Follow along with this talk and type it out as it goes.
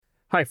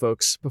Hi,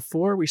 folks.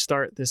 Before we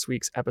start this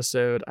week's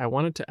episode, I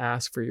wanted to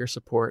ask for your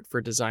support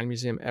for Design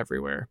Museum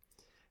Everywhere.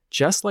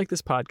 Just like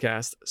this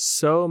podcast,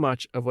 so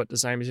much of what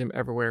Design Museum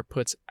Everywhere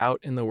puts out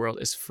in the world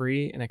is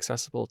free and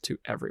accessible to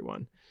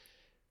everyone.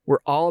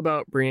 We're all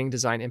about bringing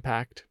design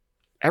impact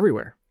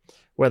everywhere,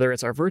 whether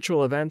it's our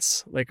virtual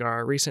events like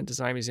our recent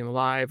Design Museum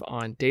Live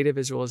on data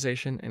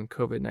visualization and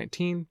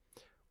COVID-19,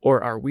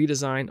 or our We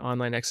Design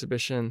online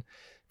exhibition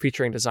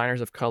featuring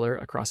designers of color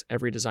across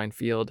every design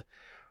field,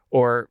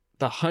 or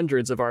the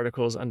hundreds of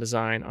articles on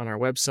design on our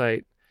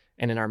website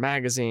and in our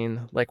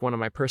magazine, like one of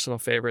my personal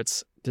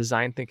favorites,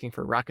 Design Thinking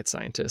for Rocket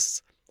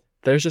Scientists.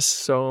 There's just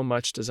so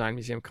much Design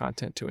Museum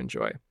content to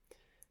enjoy.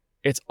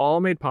 It's all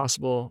made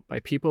possible by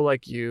people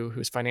like you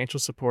whose financial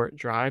support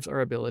drives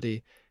our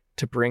ability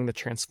to bring the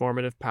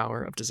transformative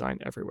power of design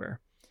everywhere.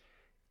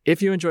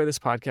 If you enjoy this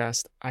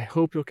podcast, I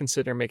hope you'll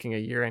consider making a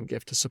year-end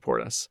gift to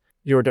support us.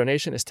 Your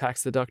donation is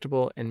tax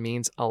deductible and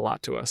means a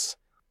lot to us.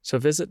 So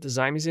visit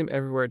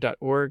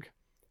designmuseumeverywhere.org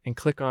and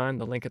click on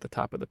the link at the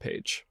top of the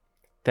page.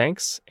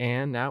 Thanks,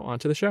 and now on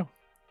to the show.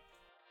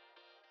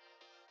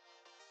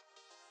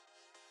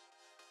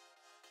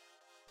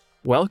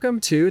 Welcome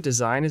to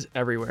Design is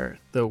Everywhere,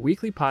 the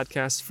weekly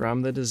podcast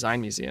from the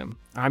Design Museum.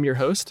 I'm your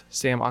host,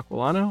 Sam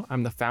Aquilano.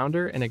 I'm the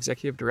founder and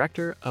executive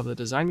director of the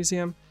Design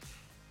Museum.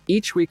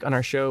 Each week on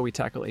our show, we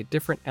tackle a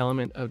different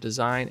element of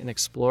design and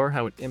explore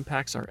how it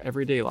impacts our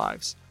everyday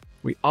lives.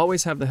 We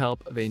always have the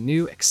help of a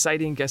new,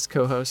 exciting guest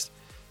co-host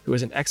who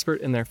is an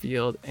expert in their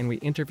field, and we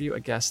interview a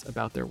guest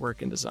about their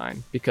work in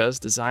design, because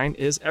design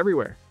is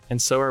everywhere,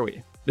 and so are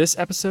we. This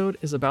episode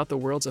is about the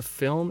worlds of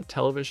film,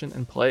 television,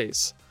 and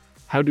plays.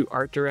 How do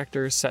art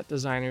directors, set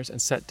designers, and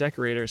set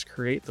decorators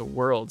create the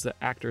worlds that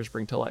actors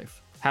bring to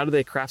life? How do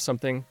they craft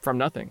something from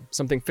nothing,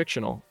 something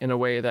fictional, in a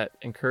way that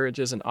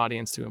encourages an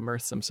audience to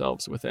immerse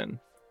themselves within?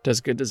 Does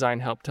good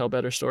design help tell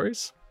better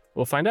stories?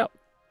 We'll find out.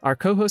 Our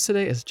co-host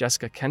today is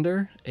Jessica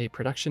Kender, a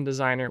production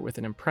designer with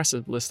an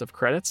impressive list of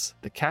credits: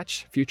 The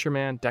Catch, Future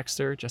Man,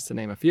 Dexter, just to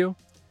name a few.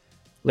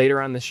 Later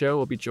on the show,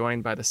 we'll be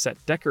joined by the set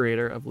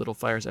decorator of Little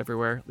Fires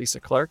Everywhere, Lisa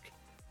Clark.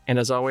 And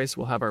as always,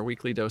 we'll have our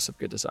weekly dose of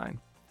good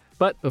design.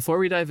 But before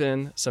we dive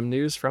in, some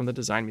news from the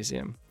Design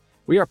Museum.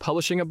 We are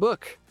publishing a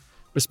book.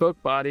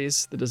 Bespoke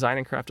Bodies, the Design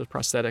and Craft of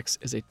Prosthetics,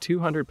 is a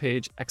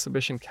 200-page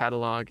exhibition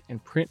catalog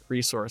and print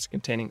resource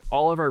containing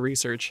all of our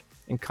research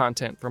and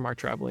content from our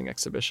traveling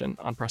exhibition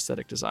on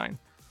prosthetic design.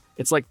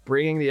 It's like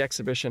bringing the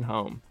exhibition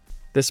home.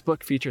 This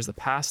book features the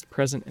past,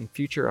 present, and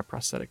future of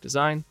prosthetic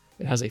design.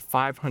 It has a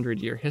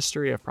 500-year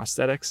history of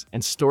prosthetics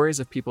and stories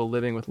of people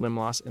living with limb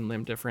loss and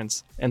limb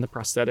difference and the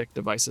prosthetic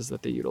devices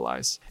that they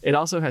utilize. It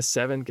also has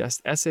 7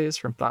 guest essays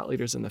from thought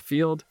leaders in the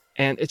field.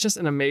 And it's just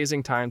an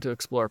amazing time to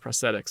explore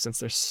prosthetics since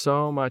there's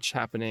so much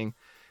happening.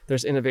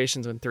 There's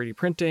innovations in 3D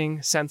printing,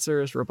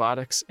 sensors,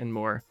 robotics, and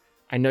more.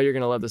 I know you're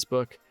going to love this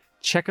book.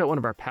 Check out one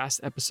of our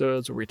past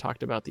episodes where we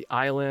talked about the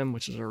iLimb,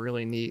 which is a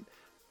really neat,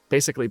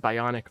 basically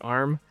bionic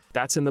arm.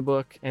 That's in the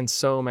book, and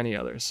so many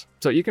others.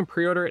 So you can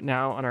pre-order it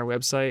now on our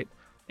website,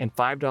 and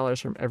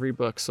 $5 from every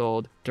book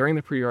sold during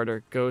the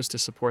pre-order goes to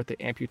support the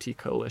Amputee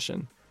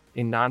Coalition,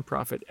 a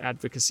nonprofit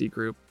advocacy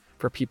group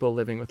for people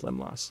living with limb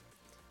loss.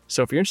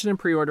 So if you're interested in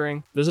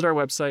pre-ordering, visit our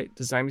website,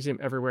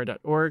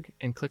 designmuseumeverywhere.org,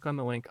 and click on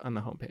the link on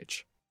the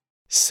homepage.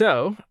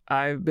 So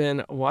I've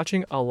been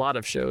watching a lot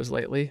of shows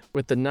lately.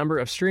 With the number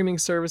of streaming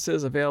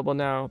services available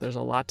now, there's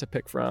a lot to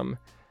pick from.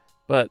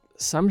 But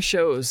some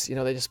shows,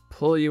 they just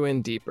pull you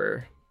in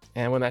deeper.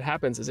 And when that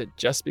happens, is it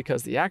just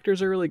because the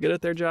actors are really good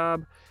at their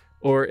job,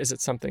 or is it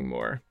something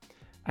more?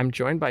 I'm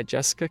joined by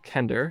Jessica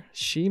Kender.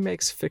 She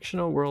makes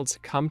fictional worlds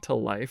come to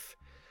life.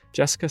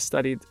 Jessica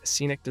studied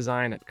scenic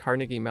design at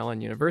Carnegie Mellon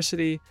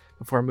University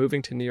before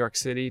moving to New York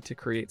City to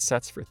create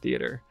sets for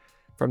theater.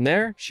 From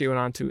there, she went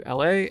on to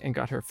LA and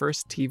got her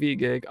first TV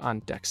gig on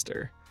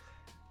Dexter.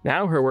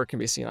 Now her work can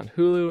be seen on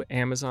Hulu,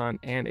 Amazon,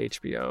 and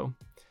HBO.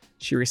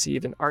 She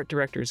received an Art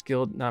Directors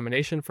Guild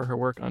nomination for her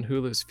work on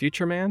Hulu's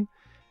Future Man,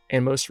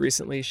 and most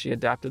recently, she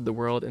adapted the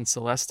world in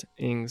Celeste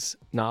Ng's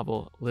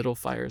novel Little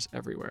Fires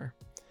Everywhere.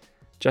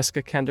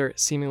 Jessica Kender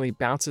seemingly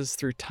bounces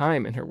through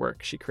time in her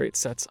work. She creates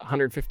sets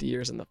 150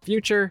 years in the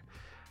future,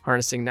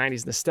 harnessing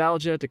 90s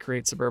nostalgia to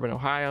create suburban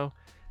Ohio,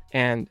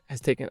 and has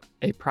taken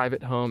a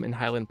private home in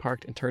Highland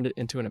Park and turned it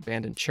into an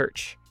abandoned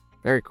church.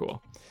 Very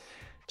cool.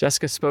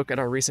 Jessica spoke at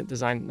our recent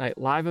Design Night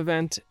Live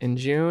event in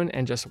June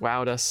and just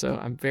wowed us, so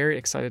I'm very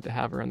excited to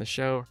have her on the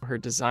show. Her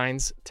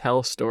designs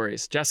tell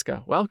stories.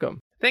 Jessica, welcome.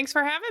 Thanks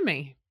for having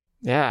me.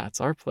 Yeah, it's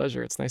our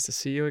pleasure. It's nice to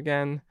see you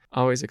again.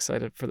 Always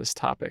excited for this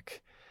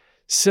topic.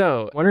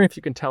 So, wondering if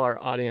you can tell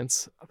our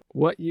audience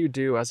what you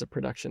do as a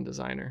production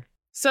designer.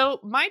 So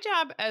my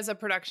job as a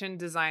production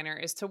designer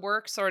is to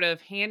work sort of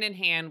hand in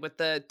hand with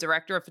the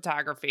director of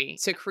photography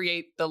to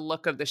create the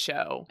look of the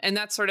show. And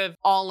that's sort of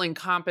all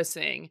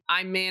encompassing.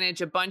 I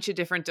manage a bunch of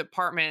different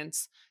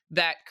departments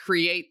that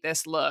create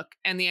this look.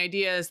 And the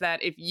idea is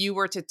that if you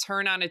were to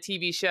turn on a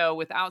TV show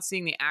without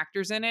seeing the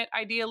actors in it,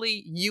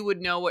 ideally, you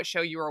would know what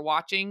show you were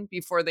watching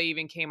before they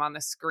even came on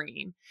the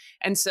screen.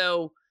 And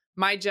so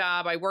my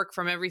job, I work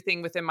from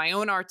everything within my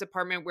own art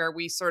department where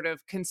we sort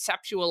of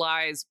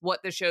conceptualize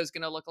what the show is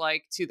going to look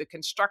like, to the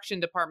construction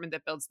department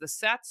that builds the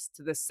sets,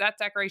 to the set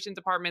decoration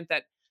department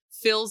that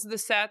fills the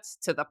sets,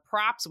 to the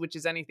props, which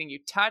is anything you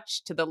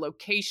touch, to the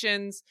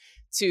locations,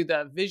 to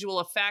the visual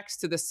effects,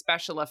 to the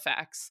special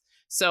effects.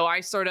 So I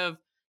sort of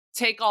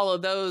take all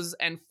of those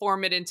and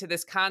form it into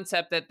this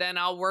concept that then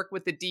I'll work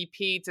with the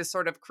DP to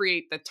sort of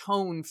create the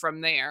tone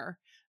from there.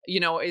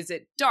 Is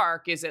it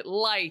dark? Is it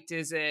light?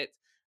 Is it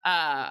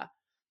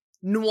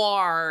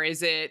noir?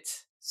 Is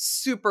it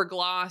super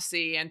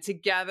glossy? And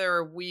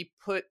together we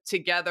put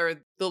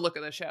together the look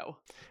of the show.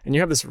 And you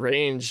have this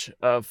range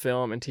of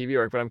film and TV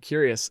work, but I'm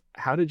curious,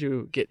 how did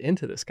you get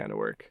into this kind of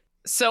work?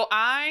 So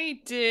I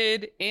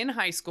did in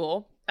high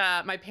school.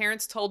 My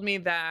parents told me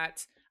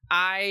that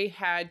I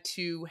had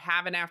to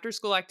have an after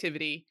school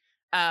activity.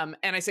 And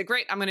I said,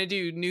 great, I'm going to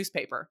do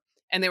newspaper.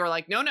 And they were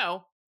like,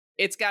 no,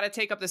 it's got to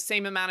take up the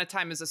same amount of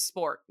time as a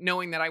sport,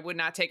 knowing that I would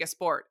not take a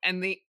sport.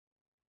 And the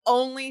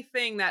only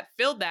thing that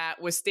filled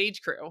that was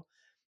stage crew.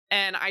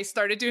 And I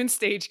started doing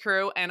stage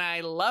crew and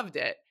I loved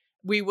it.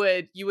 You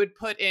would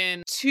put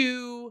in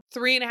 2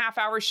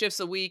 3.5-hour shifts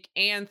a week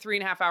and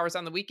 3.5 hours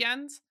on the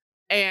weekends.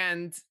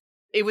 And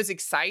it was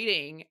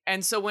exciting.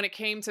 And so when it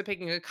came to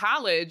picking a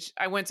college,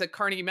 I went to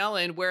Carnegie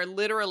Mellon, where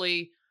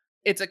literally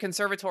it's a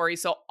conservatory.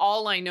 So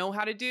all I know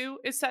how to do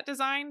is set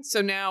design.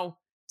 So now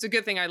it's a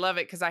good thing I love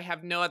it because I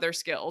have no other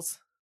skills.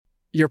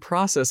 Your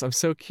process, I'm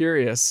so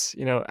curious,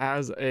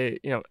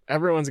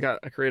 everyone's got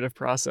a creative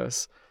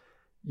process.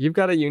 You've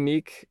got a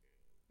unique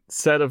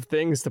set of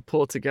things to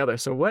pull together.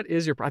 So what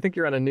is I think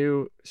you're on a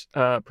new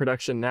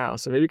production now.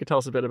 So maybe you could tell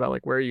us a bit about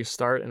like where you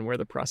start and where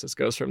the process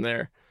goes from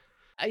there.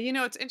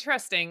 It's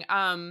interesting.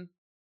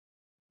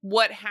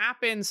 What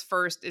happens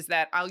first is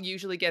that I'll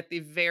usually get the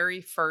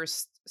very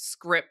first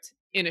script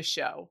in a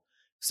show.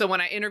 So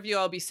when I interview,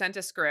 I'll be sent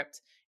a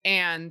script.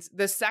 And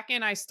the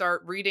second I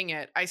start reading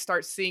it, I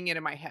start seeing it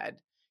in my head.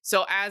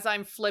 So as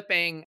I'm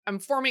flipping, I'm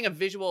forming a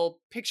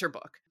visual picture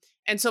book.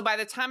 And so by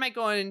the time I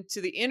go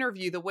into the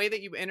interview, the way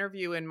that you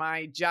interview in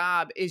my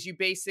job is you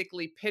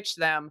basically pitch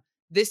them,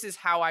 this is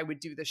how I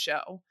would do the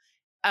show.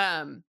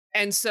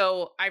 And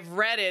so I've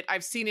read it,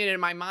 I've seen it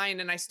in my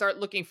mind, and I start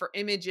looking for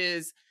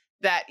images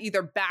that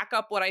either back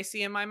up what I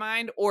see in my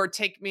mind or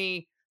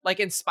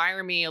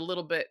inspire me a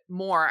little bit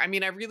more. I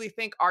mean, I really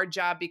think our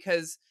job,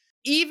 because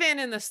even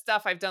in the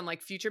stuff I've done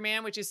like Future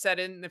Man, which is set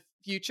in the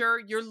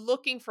future, you're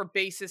looking for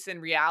basis in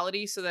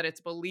reality so that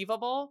it's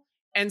believable.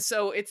 And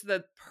so it's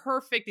the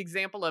perfect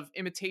example of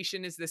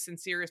imitation is the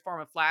sincerest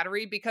form of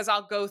flattery, because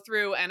I'll go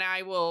through and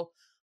I will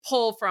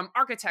pull from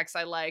architects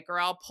I like,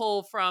 or I'll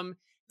pull from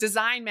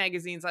design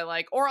magazines I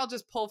like, or I'll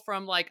just pull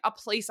from like a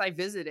place I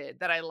visited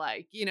that I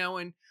like,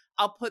 and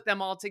I'll put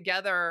them all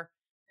together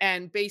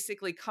and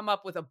basically come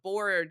up with a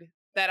board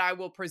that I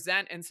will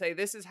present and say,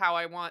 this is how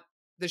I want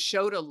the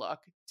show to look.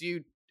 Do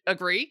you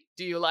agree?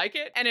 Do you like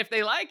it? And if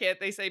they like it,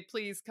 they say,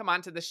 please come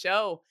on to the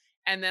show.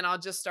 And then I'll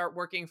just start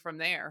working from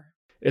there.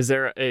 Is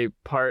there a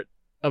part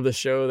of the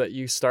show that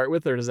you start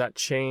with, or does that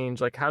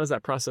change? Like, how does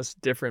that process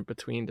different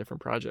between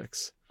different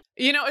projects?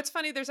 It's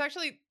funny. There's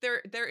actually,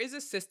 there is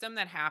a system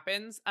that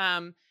happens.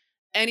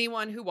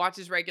 Anyone who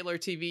watches regular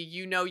TV,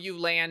 you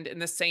land in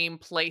the same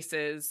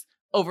places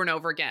over and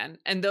over again.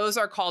 And those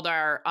are called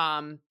our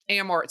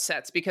amort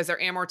sets because they're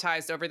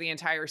amortized over the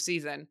entire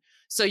season.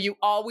 So you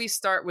always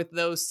start with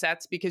those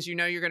sets because you're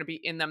going to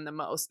be in them the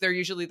most. They're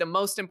usually the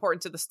most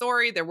important to the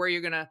story. They're where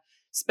you're going to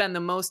spend the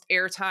most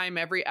airtime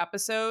every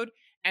episode.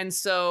 And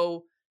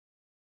so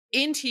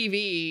in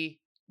TV,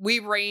 we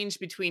range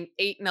between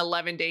 8 and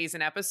 11 days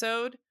an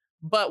episode.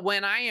 But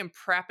when I am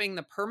prepping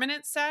the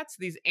permanent sets,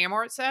 these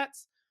amort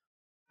sets,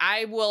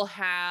 I will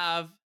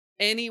have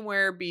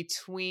anywhere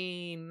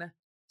between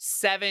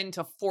 7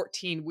 to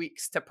 14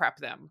 weeks to prep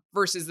them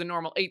versus the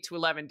normal 8 to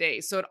 11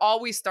 days. So it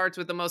always starts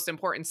with the most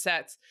important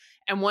sets.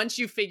 And once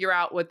you figure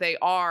out what they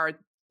are,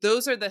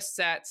 those are the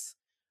sets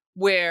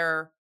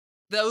where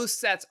those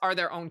sets are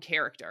their own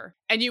character.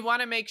 And you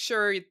want to make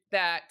sure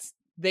that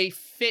they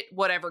fit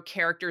whatever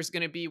character is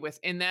going to be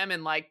within them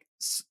and like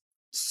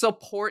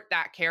support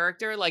that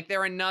character. Like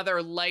they're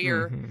another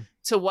layer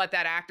to what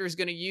that actor is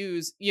going to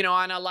use.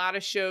 On a lot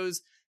of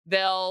shows,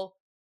 the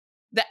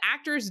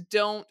actors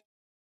don't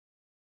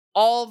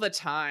all the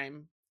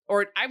time,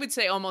 or I would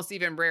say almost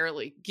even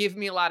rarely, give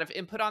me a lot of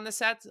input on the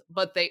sets,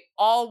 but they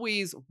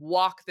always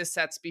walk the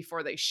sets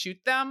before they shoot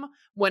them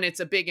when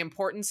it's a big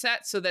important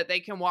set so that they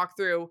can walk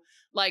through.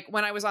 Like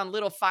when I was on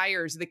Little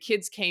Fires, the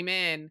kids came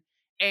in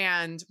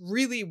and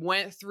really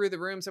went through the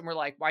rooms and were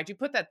like, why'd you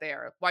put that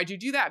there? Why'd you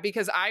do that?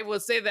 Because I will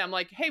say to them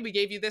like, hey, we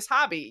gave you this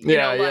hobby.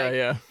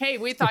 Yeah. Hey,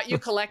 we thought you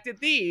collected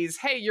these.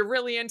 Hey, you're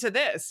really into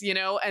this,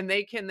 and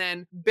they can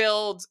then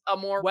build a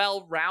more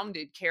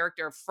well-rounded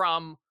character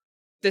from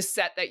the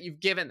set that you've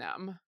given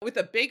them. With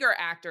the bigger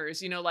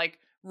actors, like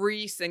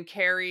Reese and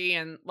Carrie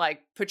and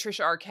like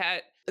Patricia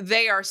Arquette,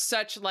 they are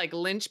such like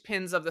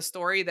linchpins of the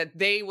story that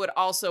they would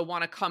also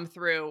want to come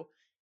through,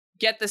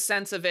 get the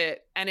sense of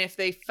it. And if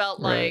they felt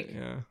like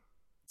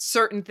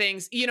certain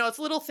things, it's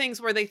little things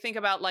where they think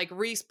about like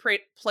Reese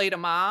played a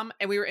mom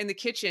and we were in the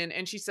kitchen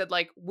and she said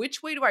like,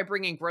 which way do I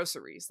bring in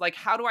groceries? Like,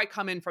 how do I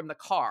come in from the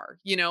car?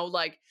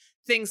 Like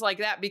things like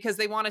that, because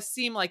they want to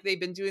seem like they've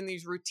been doing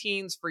these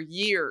routines for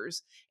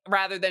years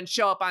rather than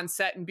show up on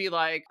set and be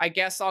like, I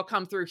guess I'll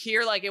come through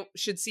here. Like it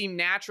should seem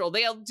natural.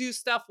 They'll do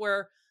stuff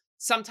where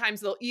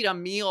sometimes they'll eat a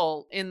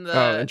meal in Oh,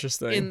 the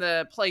interesting.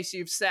 place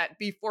you've set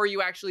before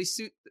you actually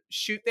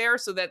shoot there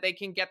so that they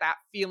can get that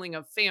feeling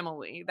of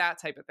family, that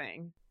type of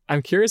thing.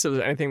 I'm curious if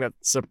there's anything that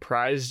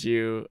surprised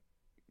you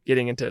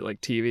getting into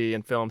like TV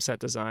and film set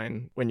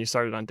design when you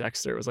started on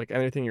Dexter. Was like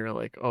anything you were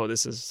like, oh,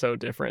 this is so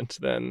different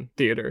than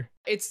theater?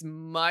 It's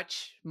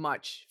much,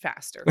 much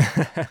faster.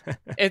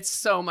 It's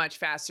so much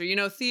faster.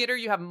 Theater,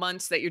 you have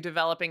months that you're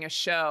developing a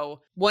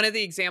show. One of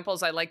the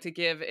examples I like to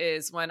give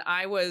is when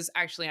I was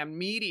actually on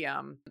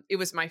Medium, it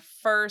was my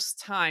first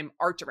time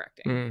art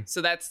directing.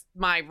 So that's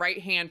my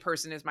right-hand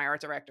person is my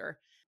art director.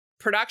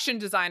 Production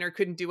designer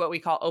couldn't do what we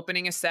call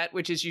opening a set,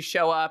 which is you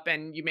show up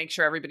and you make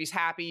sure everybody's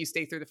happy. You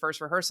stay through the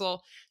first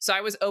rehearsal. So I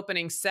was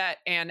opening set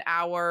and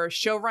our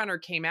showrunner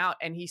came out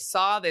and he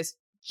saw this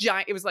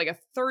giant, it was like a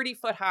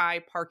 30-foot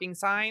high parking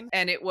sign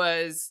and it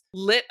was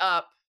lit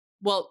up.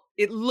 Well,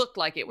 it looked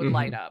like it would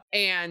light up.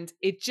 And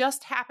it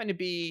just happened to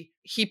be,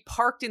 he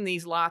parked in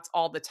these lots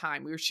all the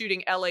time. We were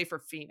shooting LA for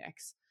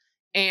Phoenix.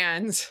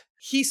 And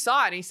he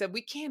saw it and he said,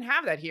 we can't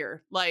have that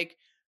here. Like,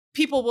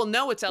 people will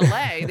know it's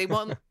LA. They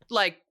won't,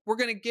 like, we're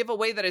going to give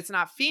away that it's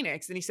not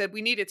Phoenix. And he said,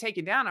 we need to take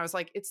it down. I was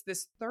like, it's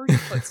this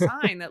 30-foot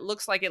sign that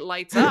looks like it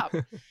lights up.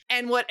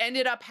 And what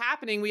ended up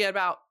happening, we had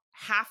about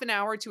half an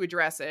hour to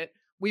address it.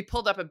 We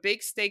pulled up a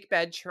big stake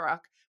bed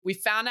truck. We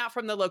found out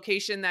from the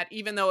location that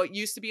even though it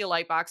used to be a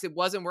light box, it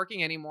wasn't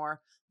working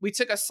anymore. We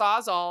took a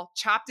Sawzall,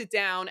 chopped it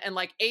down, and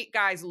like 8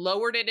 guys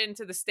lowered it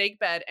into the stake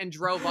bed and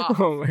drove off.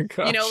 Oh my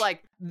gosh.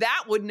 Like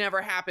that would never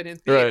happen in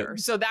theater. Right.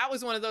 So that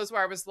was one of those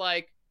where I was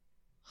like,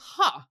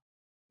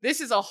 this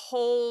is a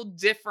whole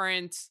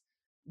different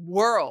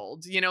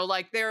world.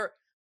 Like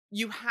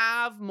you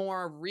have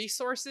more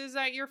resources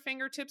at your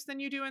fingertips than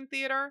you do in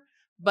theater,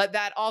 but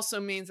that also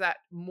means that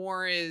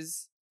more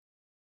is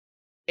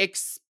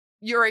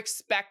you're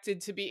expected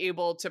to be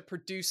able to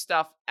produce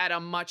stuff at a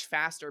much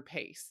faster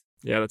pace.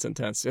 Yeah, that's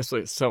intense.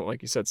 Especially so,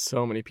 like you said,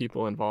 so many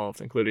people involved,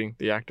 including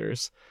the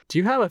actors. Do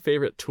you have a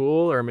favorite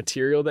tool or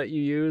material that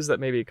you use that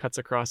maybe cuts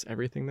across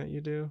everything that you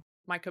do?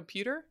 My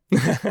computer.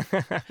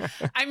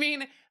 I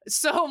mean,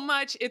 so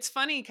much. It's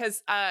funny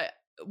because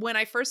when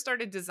I first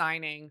started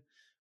designing,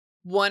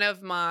 one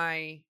of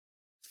my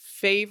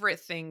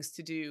favorite things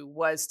to do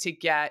was to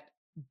get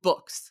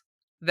books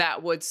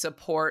that would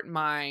support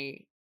my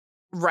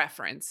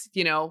reference.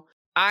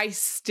 I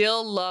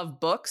still love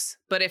books,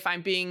 but if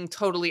I'm being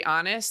totally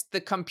honest,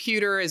 the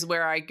computer is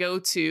where I go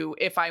to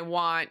if I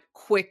want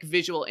quick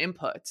visual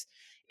input.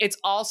 It's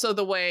also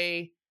the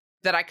way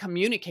that I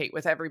communicate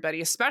with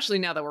everybody, especially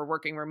now that we're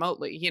working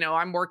remotely.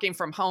 I'm working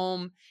from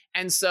home.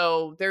 And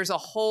so there's a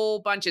whole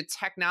bunch of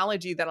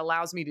technology that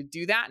allows me to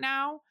do that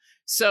now.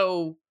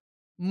 So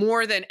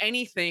more than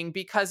anything,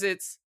 because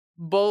it's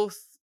both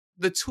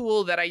the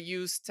tool that I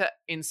use to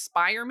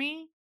inspire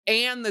me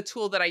and the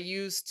tool that I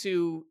use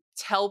to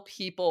tell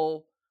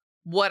people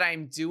what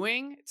I'm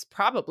doing, it's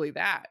probably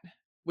that,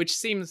 which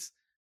seems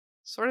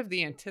sort of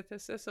the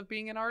antithesis of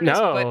being an artist.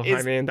 No, but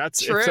I mean,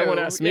 that's true. If someone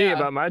asked me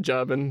about my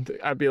job, and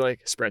I'd be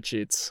like,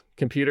 spreadsheets,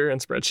 computer and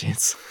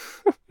spreadsheets.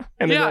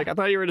 And they'd be like, I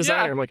thought you were a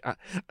designer. I'm like,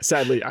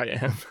 sadly, I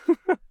am.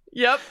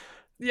 Yep,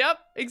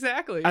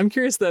 exactly. I'm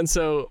curious then.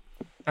 So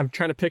I'm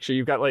trying to picture,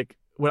 you've got like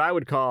what I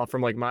would call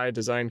from like my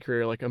design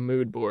career, like a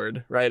mood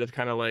board, right? Of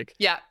kind of like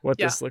what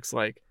this looks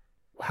like.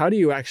 How do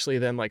you actually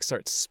then like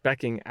start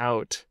speccing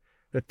out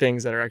the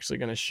things that are actually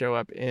going to show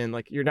up in,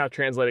 like, you're now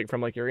translating from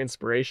like your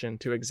inspiration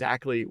to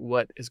exactly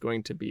what is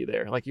going to be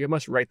there. Like you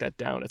must write that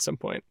down at some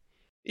point.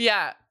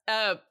 Yeah.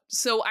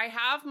 So I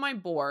have my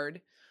board,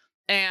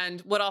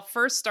 and what I'll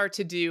first start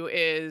to do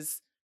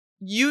is,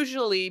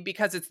 usually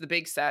because it's the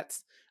big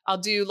sets, I'll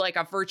do like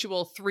a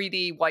virtual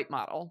 3D white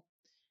model.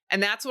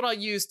 And that's what I'll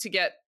use to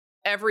get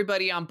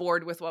everybody on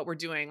board with what we're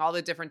doing. All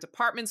the different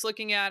departments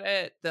looking at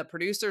it, the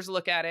producers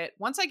look at it.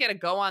 Once I get a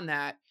go on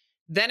that,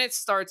 then it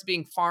starts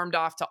being farmed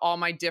off to all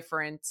my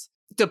different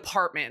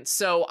departments.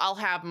 So I'll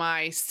have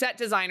my set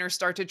designer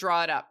start to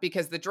draw it up,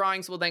 because the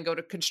drawings will then go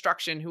to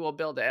construction, who will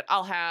build it.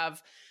 I'll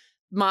have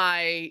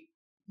my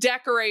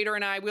decorator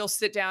and I will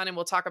sit down and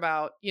we'll talk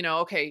about,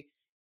 okay,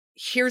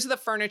 here's the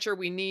furniture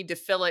we need to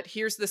fill it.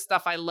 Here's the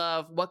stuff I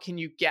love. What can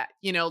you get?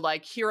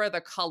 Like, here are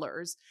the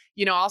colors.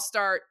 I'll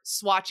start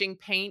swatching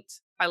paint.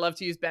 I love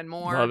to use Ben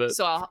Moore. Love it.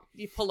 So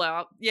you pull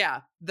out,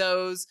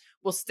 those.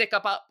 We'll stick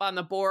up on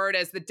the board.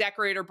 As the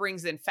decorator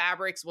brings in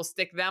fabrics, we'll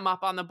stick them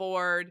up on the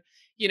board.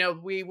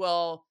 We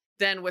will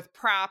then, with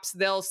props,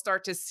 they'll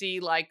start to see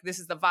like, this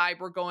is the vibe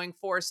we're going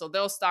for. So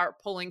they'll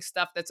start pulling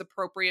stuff that's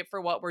appropriate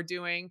for what we're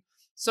doing.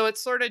 So it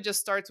sort of just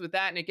starts with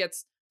that, and it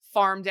gets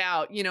farmed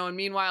out, and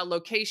meanwhile,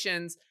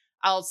 locations,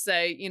 I'll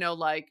say,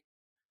 like,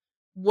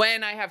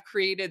 when I have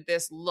created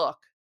this look,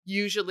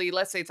 usually,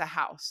 let's say it's a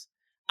house,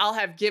 I'll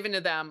have given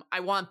to them, I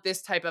want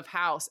this type of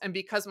house. And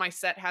because my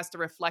set has to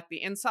reflect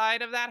the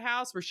inside of that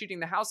house, we're shooting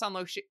the house on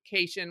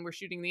location, we're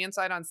shooting the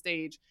inside on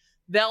stage.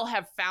 They'll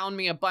have found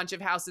me a bunch of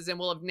houses and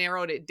we'll have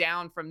narrowed it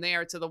down from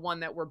there to the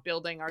one that we're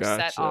building our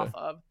set off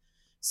of.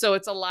 So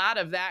it's a lot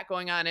of that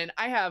going on. And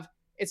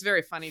it's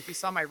very funny. If you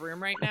saw my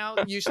room right now,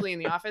 usually in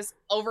the office,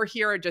 over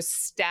here are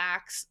just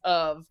stacks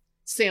of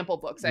sample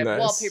books. I have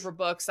wallpaper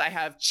books. I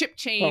have chip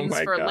chains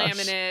for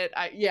laminate.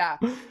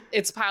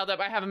 It's piled up.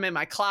 I have them in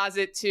my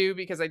closet too,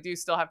 because I do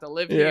still have to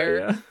live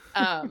here.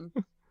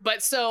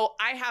 But so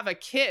I have a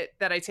kit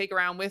that I take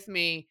around with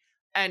me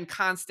and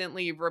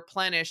constantly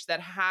replenish that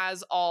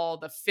has all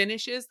the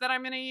finishes that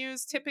I'm going to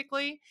use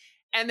typically.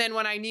 And then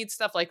when I need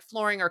stuff like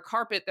flooring or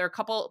carpet, there are a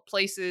couple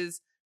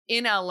places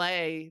in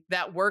LA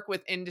that work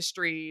with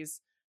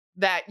industries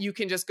that you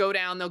can just go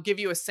down. They'll give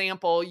you a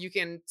sample.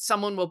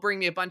 Someone will bring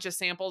me a bunch of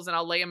samples and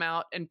I'll lay them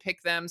out and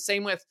pick them.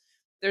 Same with,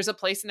 there's a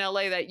place in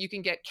LA that you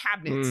can get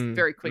cabinets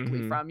very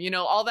quickly from,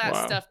 all that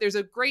stuff. There's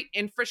a great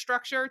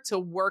infrastructure to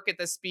work at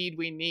the speed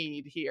we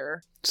need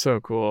here.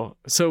 So cool.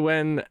 So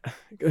when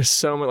there's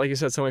so much, like you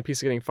said, so many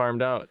pieces getting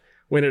farmed out,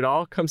 when it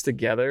all comes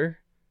together,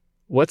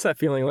 what's that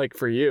feeling like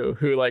for you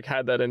who like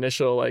had that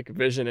initial like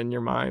vision in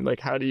your mind?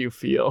 Like, how do you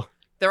feel?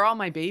 They're all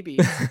my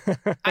babies.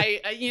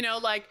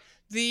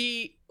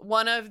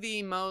 One of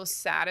the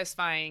most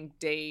satisfying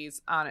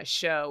days on a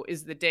show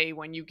is the day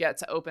when you get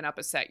to open up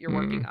a set you're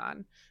working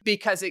on,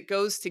 because it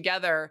goes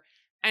together.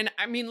 And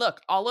I mean,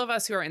 look, all of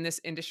us who are in this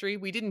industry,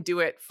 we didn't do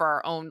it for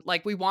our own,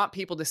 like we want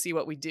people to see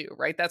what we do,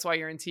 right? That's why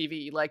you're in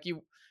TV. Like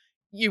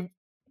you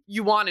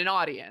want an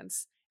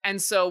audience. And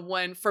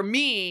so for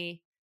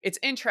me, it's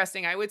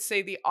interesting. I would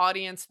say the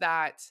audience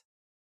that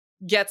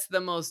gets the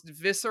most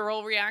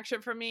visceral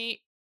reaction from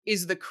me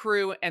is the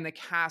crew and the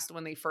cast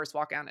when they first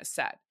walk on a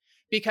set,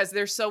 because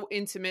they're so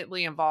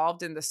intimately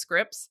involved in the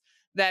scripts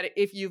that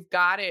if you've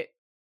got it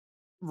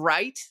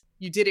right,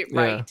 you did it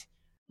right.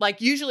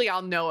 Like usually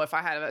I'll know if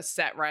I had a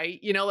set right,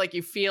 like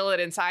you feel it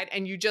inside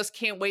and you just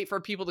can't wait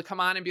for people to come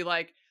on and be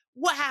like,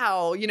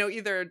 wow,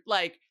 either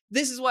like,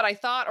 this is what I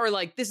thought, or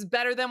like, this is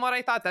better than what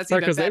I thought. That's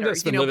even better. Because they've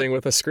just been living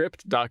with a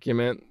script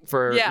document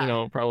for,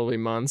 probably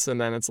months.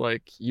 And then it's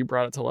like, you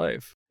brought it to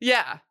life.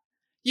 Yeah.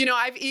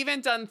 I've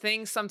even done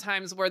things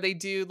sometimes where they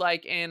do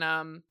like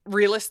in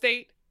real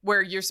estate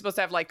where you're supposed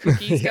to have like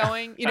cookies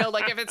going,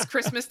 like if it's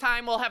Christmas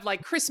time, we'll have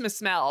like Christmas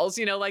smells,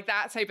 like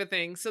that type of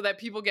thing, so that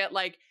people get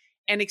like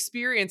an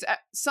experience.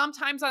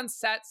 Sometimes on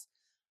sets,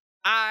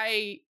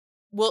 I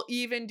will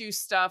even do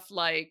stuff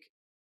like,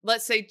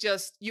 let's say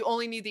just you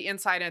only need the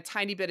inside and a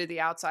tiny bit of the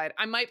outside.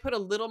 I might put a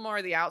little more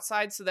of the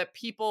outside so that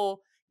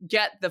people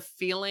get the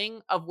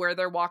feeling of where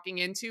they're walking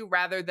into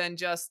rather than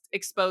just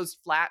exposed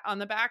flat on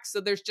the back.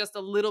 So there's just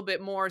a little bit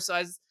more. So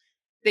as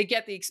they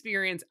get the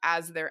experience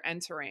as they're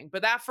entering.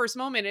 But that first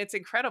moment, it's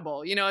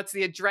incredible. It's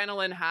the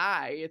adrenaline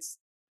high.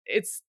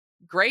 It's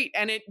great.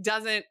 And it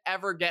doesn't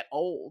ever get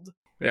old.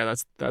 Yeah,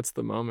 that's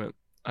the moment.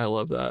 I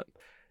love that.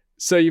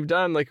 So you've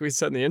done, like we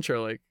said in the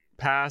intro, like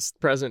past,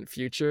 present,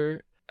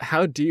 future.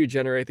 How do you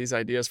generate these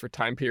ideas for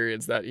time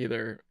periods that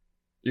either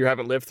you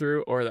haven't lived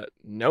through or that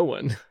no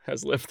one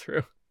has lived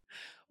through?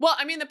 Well,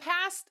 I mean, the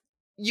past,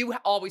 you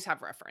always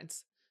have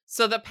reference.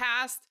 So the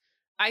past,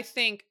 I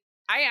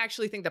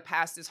actually think the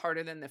past is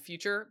harder than the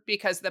future,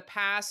 because the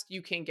past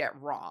you can get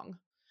wrong.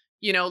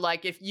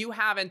 Like if you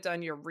haven't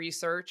done your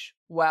research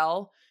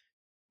well,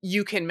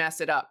 you can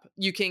mess it up.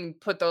 You can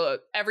put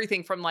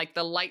everything from like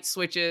the light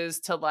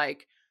switches to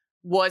like,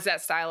 was that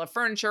style of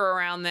furniture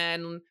around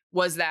then?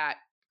 Was that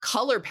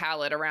color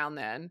palette around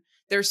then?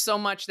 There's so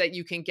much that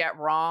you can get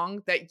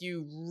wrong that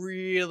you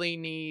really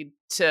need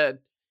to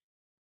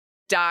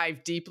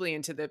dive deeply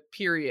into the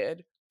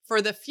period.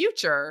 For the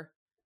future,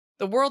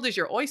 the world is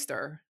your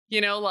oyster.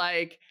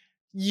 Like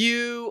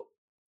you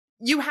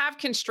have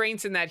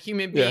constraints in that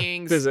human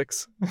beings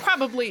physics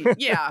probably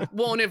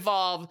won't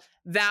evolve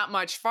that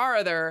much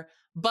farther.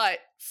 But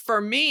for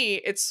me,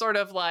 it's sort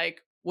of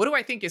like, what do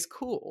I think is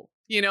cool?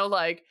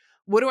 Like,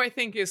 what do I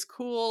think is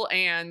cool,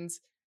 and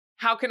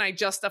how can I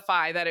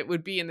justify that it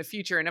would be in the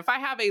future? And if I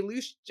have a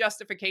loose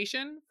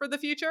justification for the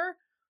future,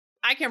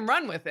 I can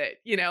run with it.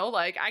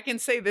 Like I can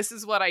say, this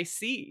is what I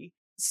see.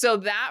 So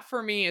that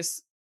for me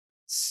is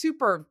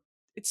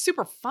it's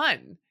super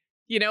fun,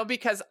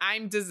 because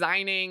I'm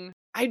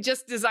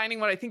just designing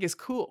what I think is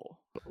cool.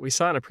 We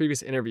saw in a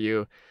previous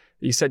interview,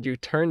 you said you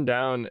turned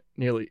down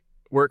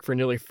work for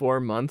nearly 4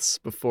 months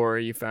before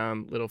you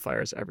found Little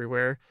Fires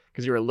Everywhere,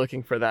 because you were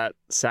looking for that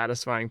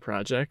satisfying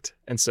project.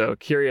 And so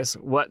curious,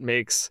 what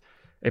makes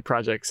a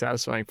project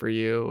satisfying for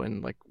you,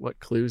 and like what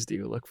clues do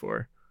you look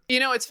for?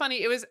 It's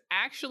funny. It was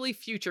actually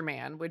Future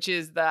Man, which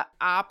is the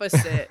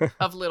opposite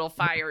of Little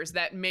Fires,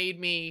 that made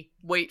me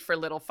wait for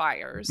Little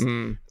Fires.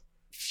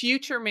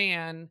 Future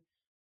Man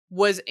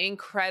was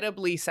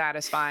incredibly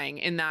satisfying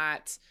in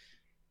that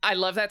I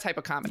love that type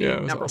of comedy,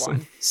 number awesome.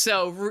 One.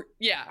 So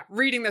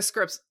reading the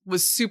scripts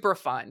was super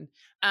fun.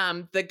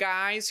 The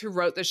guys who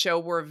wrote the show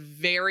were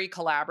very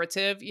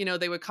collaborative.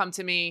 They would come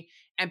to me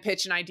and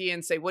pitch an idea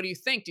and say, what do you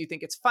think? Do you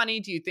think it's funny?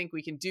 Do you think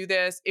we can do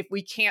this? If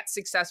we can't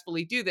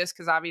successfully do this,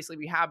 because obviously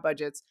we have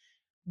budgets,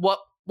 what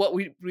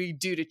we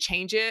do to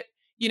change it?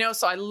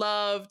 So I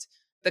loved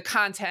the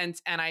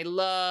content and I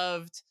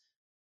loved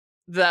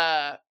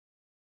the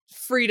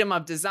freedom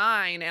of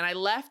design, and I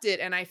left it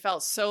and I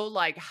felt so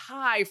like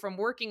high from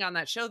working on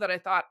that show that I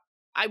thought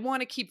I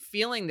want to keep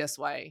feeling this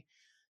way.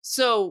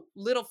 So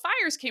Little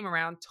Fires came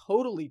around,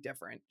 totally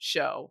different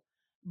show,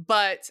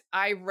 but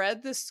I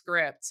read the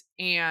script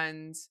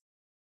and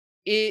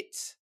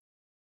it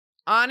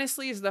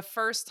honestly is the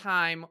first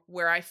time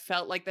where I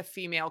felt like the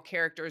female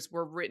characters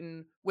were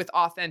written with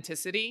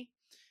authenticity.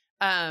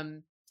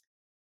 um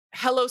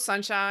Hello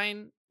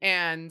Sunshine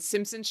and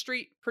Simpson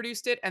Street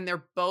produced it, and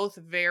they're both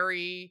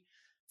very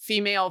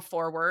female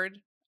forward.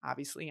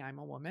 Obviously, I'm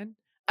a woman.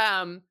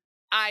 Um,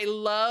 I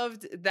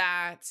loved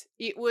that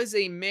it was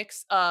a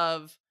mix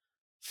of,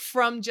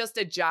 from just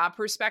a job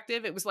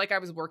perspective, it was like I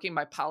was working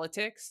by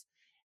politics.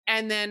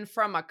 And then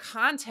from a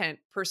content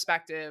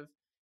perspective,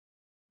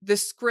 the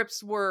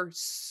scripts were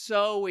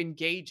so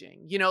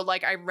engaging.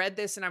 Like I read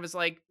this and I was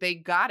like, they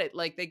got it.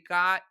 Like they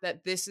got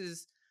that this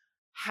is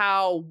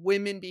how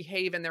women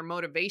behave and their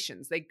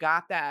motivations. They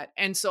got that.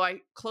 And so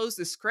I closed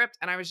the script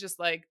and I was just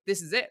like,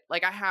 this is it.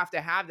 Like I have to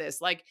have this.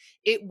 Like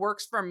it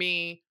works for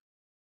me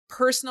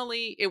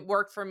personally. It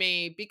worked for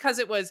me because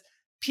it was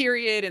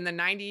period in the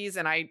 90s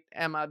and I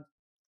am a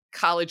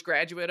college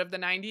graduate of the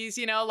 90s,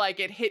 like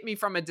it hit me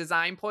from a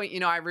design point.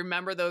 I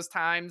remember those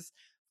times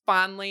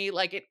fondly.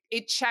 Like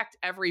it checked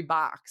every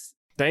box.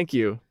 Thank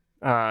you.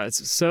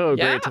 It's so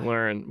Yeah. great to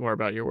learn more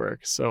about your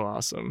work. So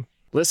awesome.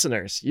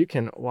 Listeners, you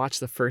can watch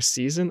the first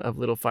season of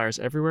Little Fires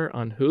Everywhere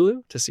on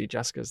Hulu to see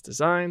Jessica's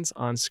designs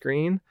on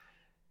screen.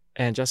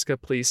 And Jessica,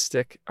 please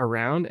stick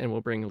around and we'll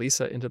bring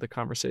Lisa into the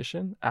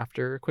conversation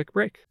after a quick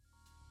break.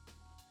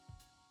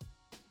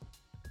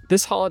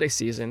 This holiday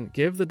season,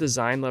 give the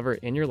design lover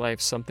in your life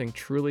something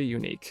truly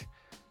unique.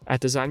 At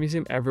Design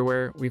Museum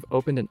Everywhere, we've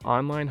opened an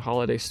online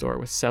holiday store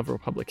with several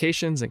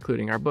publications,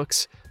 including our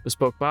books,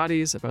 Bespoke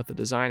Bodies, about the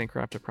design and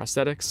craft of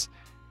prosthetics,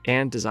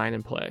 and Design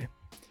and Play.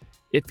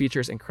 It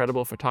features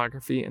incredible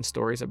photography and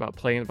stories about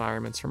play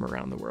environments from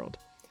around the world.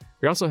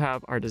 We also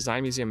have our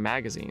Design Museum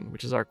magazine,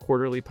 which is our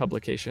quarterly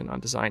publication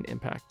on design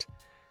impact.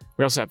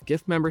 We also have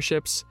gift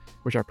memberships,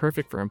 which are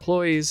perfect for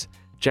employees,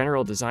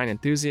 general design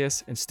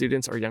enthusiasts, and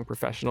students or young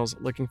professionals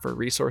looking for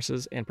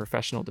resources and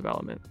professional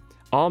development.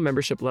 All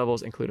membership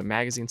levels include a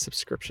magazine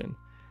subscription.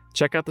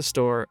 Check out the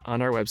store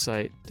on our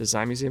website,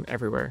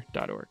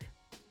 designmuseumeverywhere.org.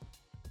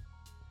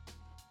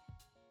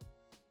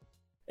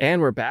 And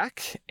we're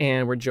back,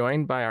 and we're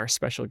joined by our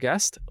special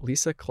guest,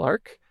 Lisa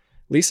Clark.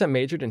 Lisa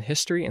majored in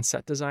history and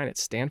set design at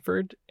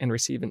Stanford and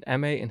received an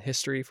MA in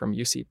history from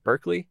UC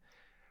Berkeley.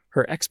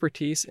 Her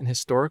expertise in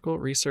historical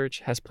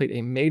research has played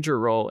a major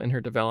role in her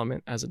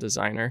development as a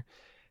designer.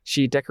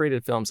 She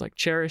decorated films like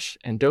Cherish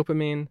and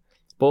Dopamine,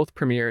 both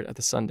premiered at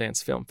the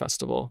Sundance Film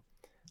Festival.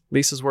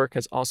 Lisa's work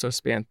has also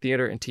spanned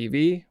theater and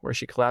TV, where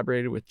she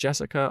collaborated with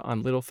Jessica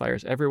on Little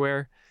Fires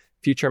Everywhere,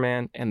 Future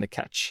Man, and The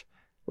Catch.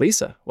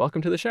 Lisa,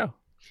 welcome to the show.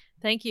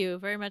 Thank you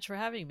very much for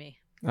having me.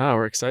 Oh,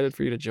 we're excited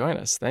for you to join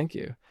us. Thank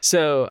you.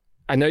 So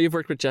I know you've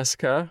worked with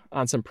Jessica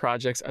on some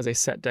projects as a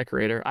set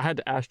decorator. I had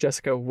to ask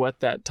Jessica what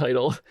that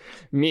title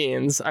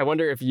means. I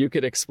wonder if you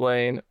could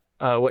explain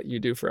what you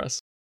do for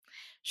us.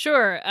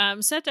 Sure.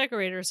 Set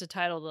decorator is a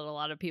title that a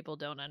lot of people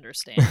don't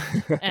understand.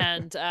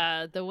 And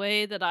the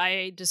way that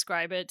I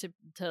describe it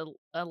to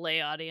a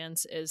lay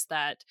audience is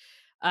that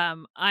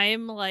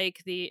I'm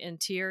like the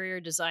interior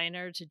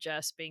designer to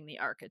Jess being the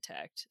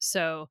architect.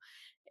 So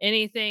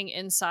anything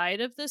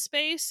inside of the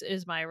space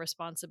is my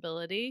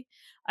responsibility.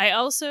 I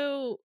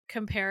also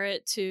compare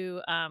it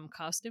to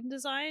costume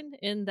design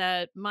in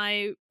that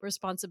my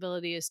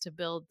responsibility is to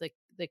build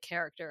the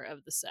character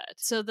of the set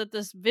so that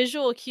the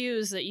visual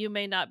cues that you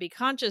may not be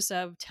conscious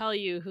of tell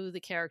you who the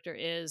character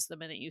is the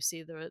minute you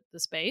see the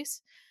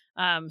space.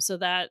 So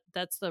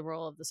that's the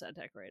role of the set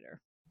decorator.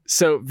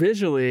 So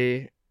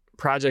visually,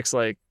 projects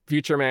like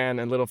Future Man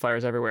and Little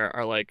Fires Everywhere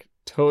are like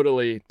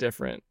totally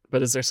different.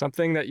 But is there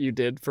something that you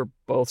did for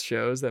both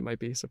shows that might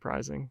be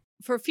surprising?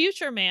 For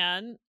Future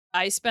Man,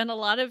 I spent a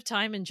lot of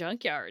time in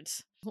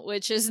junkyards,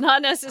 which is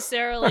not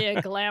necessarily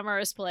a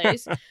glamorous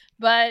place,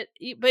 but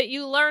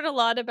you learn a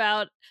lot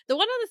about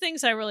one of the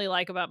things I really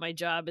like about my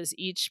job is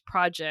each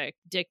project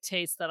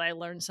dictates that I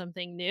learn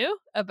something new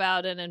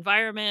about an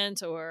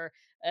environment or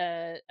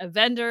a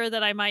vendor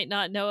that I might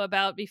not know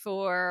about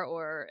before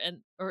or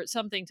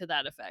something to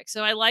that effect.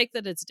 So I like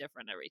that it's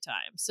different every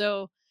time.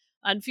 So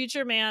on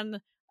Future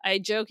Man, I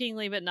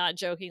jokingly but not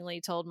jokingly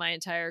told my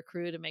entire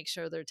crew to make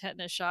sure their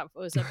tetanus shot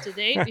was up to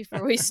date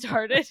before we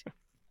started.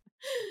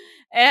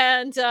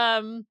 And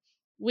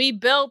we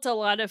built a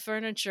lot of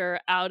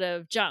furniture out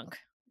of junk,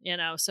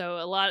 so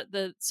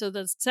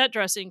the set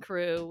dressing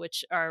crew,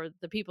 which are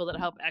the people that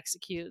help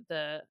execute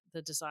the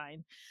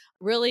design,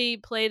 really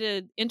played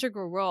an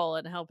integral role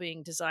in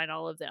helping design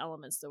all of the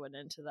elements that went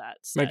into that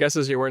My set. guess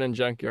is you weren't in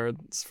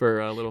junkyards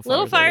for Little Fires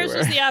Little Fires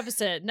Everywhere. was the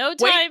opposite. No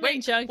time in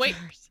junkyards. Wait.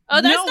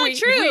 Oh, that's No, not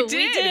true. We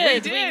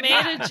did. We made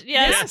it. Yes.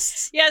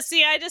 Yes. Yeah,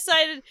 see, I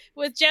decided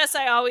with Jess,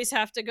 I always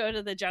have to go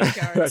to the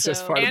junkyard. That's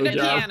just part of And the a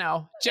job.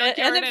 piano. Junkyard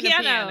and and a a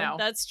piano. piano.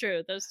 That's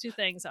true. Those two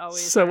things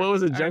always. So what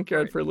was a are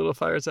junkyard important. for Little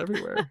Fires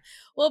Everywhere?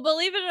 Well,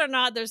 believe it or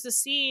not, there's a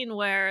scene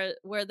where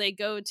they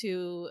go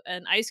to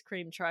an ice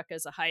cream truck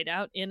as a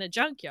hideout in a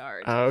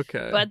junkyard.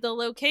 Okay. But the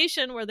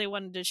location where they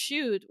wanted to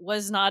shoot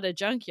was not a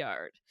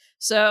junkyard.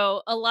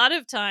 So a lot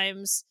of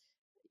times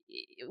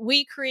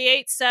we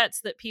create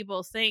sets that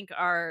people think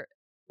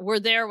were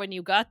there when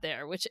you got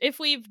there, which if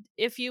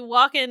you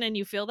walk in and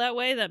you feel that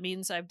way, that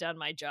means I've done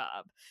my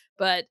job.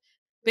 But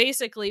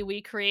basically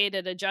we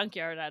created a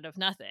junkyard out of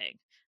nothing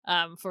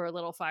for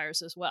Little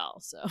Fires as well.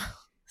 So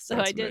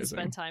That's I did amazing.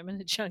 spend time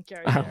in a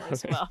junkyard I there love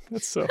as it. well.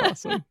 That's so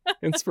awesome.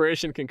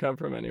 Inspiration can come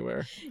from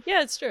anywhere.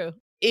 Yeah, it's true.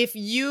 If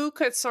you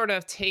could sort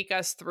of take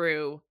us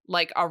through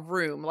like a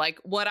room, like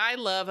what I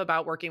love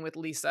about working with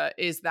Lisa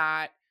is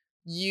that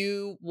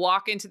you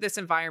walk into this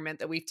environment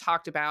that we've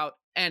talked about,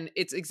 and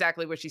it's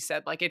exactly what she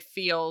said. Like it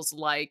feels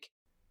like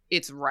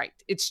it's right.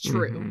 It's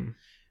true. Mhm.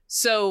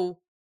 So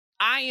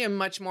I am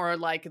much more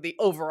like the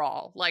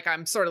overall. Like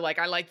I'm sort of like,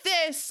 I like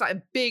this,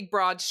 big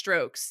broad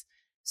strokes.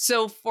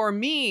 So for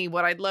me,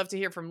 what I'd love to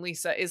hear from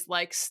Lisa is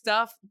like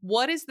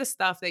what is the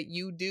stuff that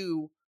you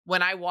do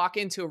when I walk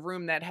into a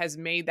room that has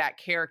made that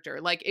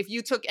character? Like if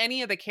you took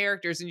any of the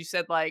characters and you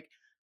said like,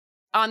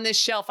 on this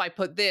shelf, I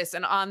put this,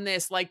 and on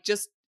this, like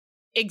just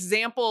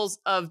examples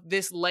of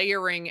this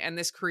layering and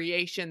this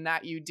creation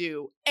that you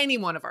do, any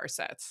one of our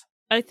sets.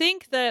 I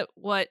think that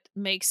what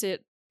makes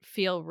it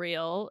feel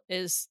real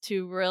is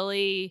to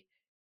really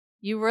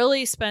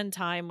spend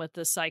time with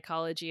the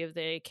psychology of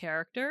the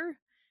character,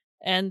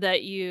 and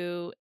that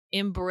you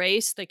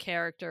embrace the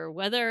character,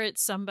 whether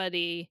it's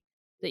somebody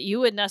that you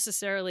would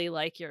necessarily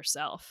like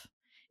yourself.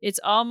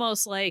 It's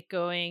almost like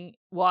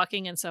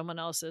walking in someone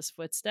else's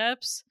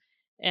footsteps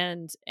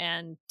and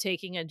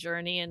taking a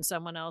journey in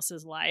someone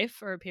else's life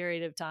for a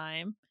period of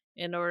time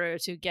in order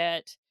to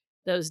get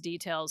those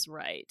details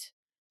right.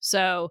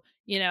 So,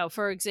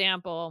 for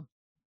example,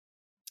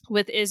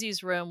 with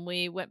Izzy's room,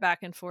 we went back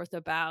and forth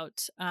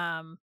about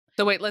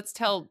So wait, let's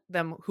tell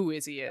them who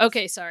Izzy is.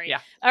 okay, sorry. Yeah.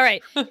 All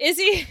right.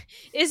 Izzy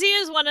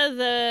is one of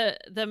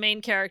the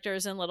main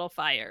characters in Little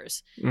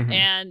Fires. Mhm.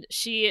 And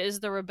she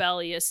is the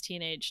rebellious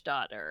teenage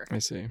daughter I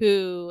see.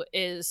 who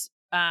is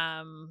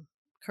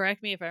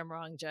correct me if I'm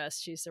wrong, Jess,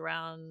 she's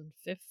around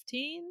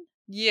 15.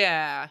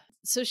 Yeah.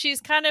 So she's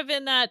kind of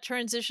in that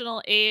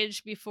transitional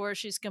age before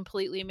she's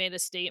completely made a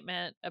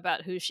statement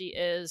about who she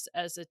is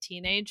as a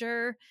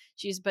teenager.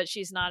 But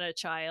she's not a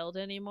child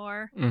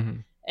anymore.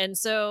 Mhm. And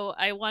so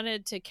I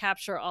wanted to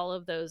capture all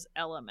of those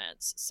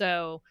elements.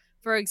 So,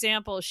 for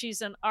example,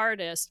 she's an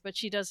artist, but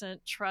she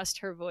doesn't trust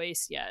her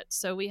voice yet.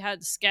 So we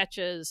had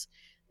sketches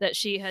that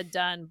she had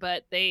done,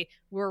 but they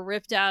were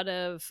ripped out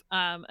of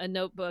a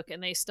notebook,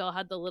 and they still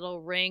had the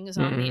little rings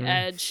on the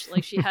edge.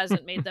 Like she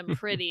hasn't made them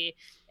pretty.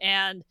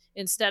 And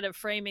instead of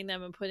framing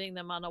them and putting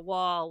them on a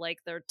wall,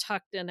 like they're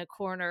tucked in a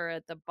corner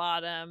at the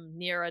bottom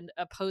near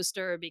a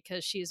poster,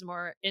 because she's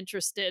more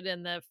interested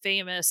in the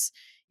famous,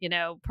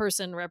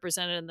 person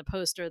represented in the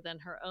poster than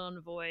her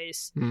own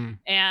voice. Mm.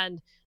 And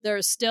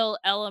there's still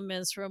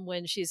elements from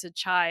when she's a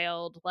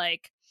child,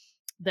 like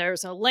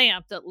there's a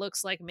lamp that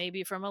looks like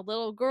maybe from a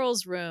little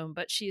girl's room,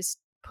 but she's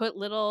put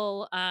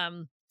little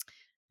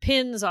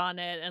pins on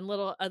it and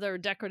little other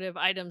decorative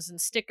items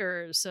and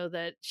stickers so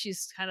that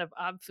she's kind of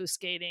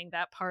obfuscating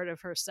that part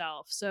of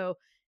herself. So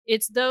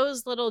it's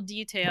those little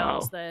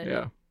details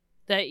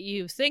that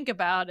you think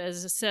about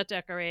as a set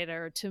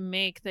decorator to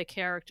make the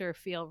character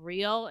feel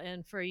real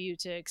and for you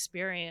to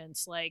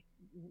experience like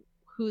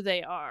who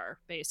they are,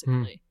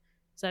 basically.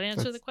 Does that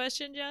answer the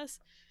question, Jess?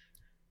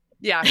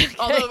 Yeah. Okay.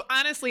 Although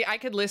honestly, I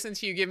could listen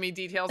to you give me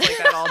details like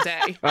that all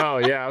day. Oh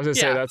yeah, I was gonna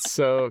say Yeah. that's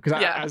so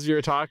because Yeah. as you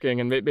were talking,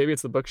 and maybe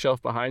it's the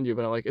bookshelf behind you,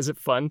 but I'm like, is it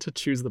fun to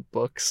choose the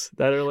books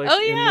that are like? Oh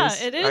in yeah,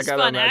 these? it I is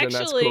gotta fun. imagine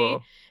that's Actually,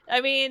 cool. I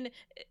mean,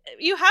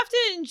 you have to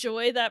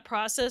enjoy that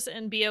process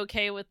and be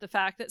okay with the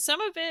fact that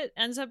some of it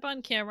ends up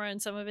on camera and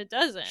some of it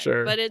doesn't.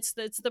 Sure. But it's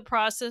the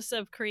process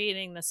of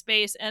creating the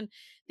space, and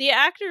the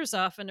actors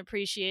often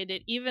appreciate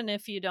it, even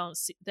if you don't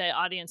see, the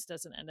audience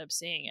doesn't end up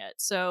seeing it.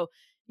 So,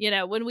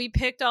 when we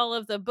picked all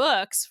of the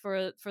books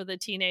for the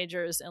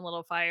teenagers in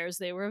Little Fires,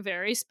 they were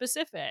very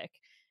specific.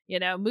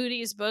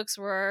 Moody's books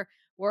were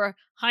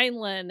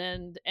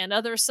Heinlein and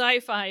other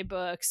sci-fi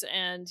books,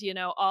 and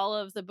all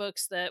of the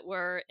books that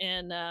were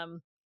in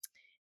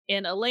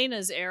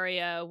Elena's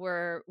area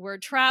were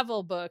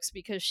travel books,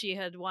 because she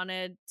had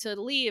wanted to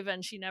leave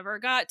and she never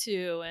got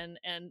to,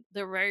 and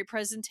they're very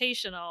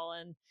presentational,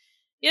 and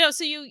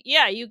so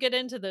you get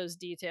into those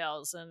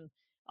details. And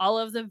all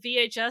of the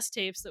VHS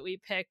tapes that we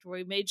picked,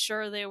 we made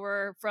sure they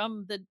were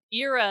from the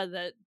era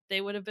that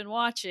they would have been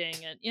watching,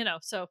 and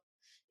so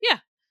yeah,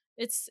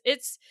 it's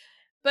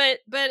but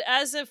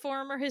as a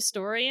former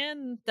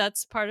historian,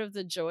 that's part of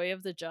the joy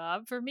of the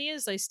job for me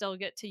is I still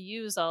get to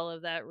use all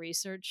of that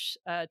research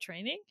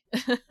training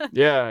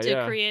Yeah, to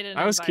yeah. create an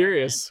I was environment.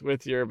 curious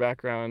with your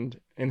background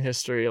in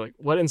history, like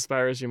what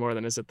inspires you more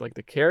than, is it like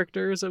the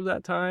characters of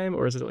that time,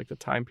 or is it like the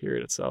time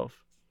period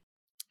itself?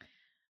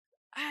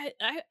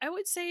 I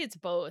would say it's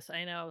both.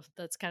 I know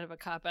that's kind of a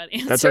cop out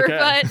That's answer, okay.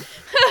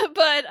 but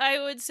but I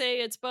would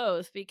say it's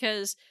both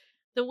because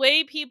the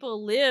way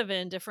people live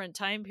in different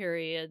time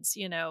periods,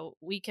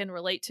 we can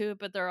relate to it,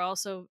 but there are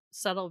also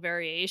subtle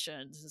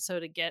variations. And so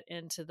to get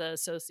into the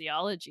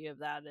sociology of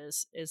that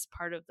is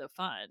part of the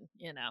fun.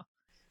 Yeah,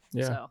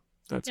 So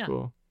that's yeah.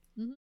 cool.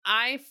 Mhm.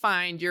 I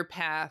find your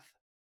path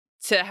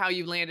to how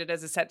you landed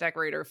as a set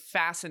decorator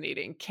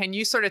fascinating. Can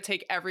you sort of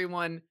take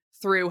everyone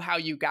through how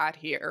you got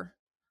here?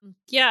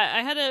 Yeah,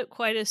 I had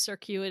quite a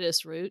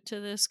circuitous route to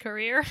this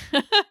career.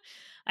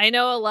 I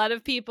know a lot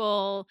of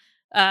people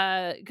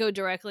go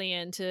directly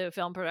into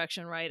film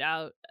production right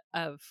out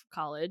of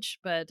college,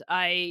 but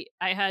I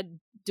had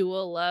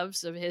dual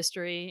loves of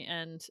history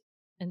and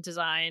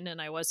design,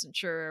 and I wasn't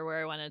sure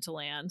where I wanted to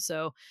land.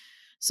 So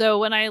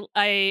when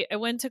I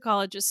went to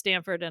college at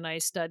Stanford and I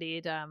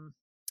studied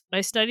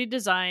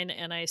design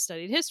and I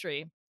studied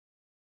history.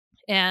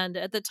 And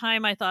at the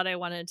time, I thought I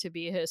wanted to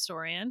be a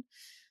historian.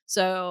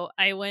 So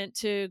I went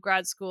to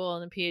grad school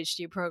and a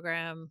PhD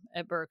program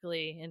at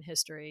Berkeley in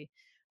history.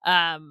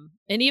 And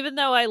even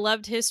though I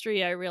loved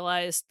history, I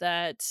realized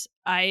that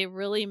I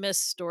really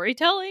missed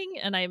storytelling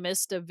and I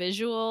missed a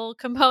visual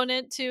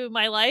component to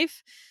my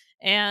life.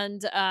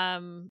 And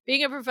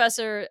being a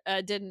professor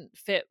didn't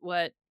fit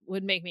what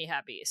would make me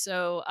happy.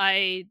 So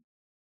I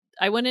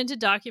went into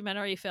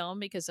documentary film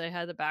because I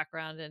had a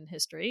background in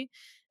history.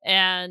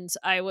 And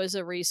I was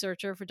a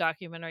researcher for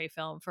documentary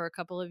film for a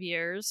couple of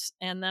years.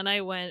 And then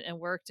I went and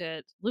worked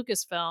at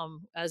Lucasfilm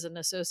as an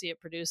associate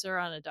producer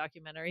on a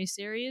documentary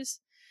series.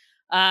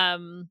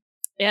 Um,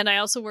 and I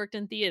also worked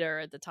in theater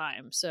at the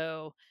time.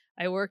 So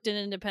I worked in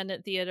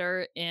independent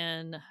theater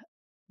in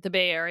the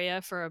Bay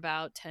Area for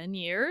about 10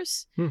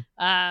 years. Hmm.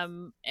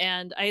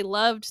 And I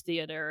loved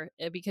theater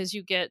because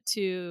you get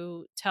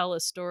to tell a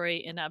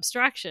story in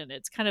abstraction.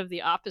 It's kind of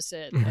the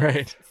opposite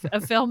Right.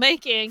 of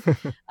filmmaking.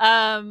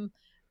 Um,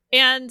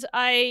 and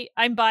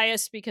I'm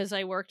biased because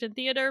I worked in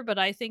theater, but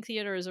I think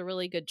theater is a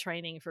really good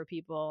training for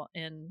people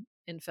in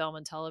film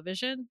and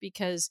television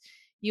because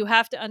you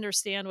have to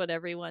understand what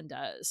everyone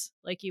does.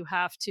 Like you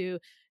have to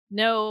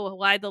know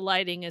why the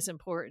lighting is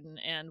important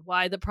and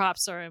why the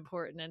props are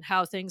important and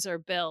how things are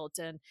built,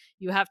 and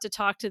you have to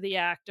talk to the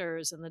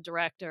actors and the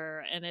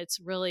director, and it's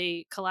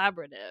really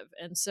collaborative.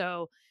 And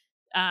so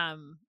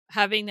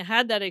having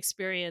had that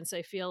experience,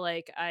 I feel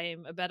like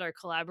I'm a better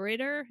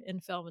collaborator in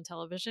film and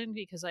television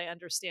because I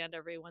understand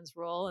everyone's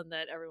role and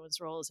that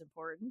everyone's role is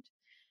important.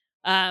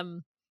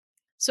 um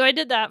so I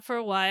did that for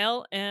a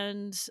while,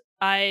 and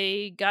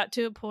I got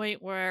to a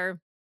point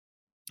where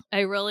I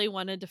really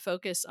wanted to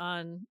focus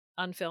on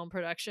film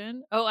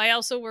production. Oh, I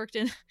also worked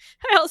in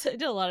I also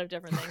did a lot of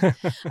different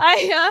things.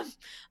 I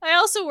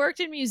also worked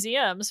in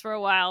museums for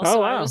a while, Oh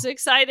so I was wow.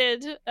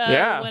 excited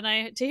Yeah. when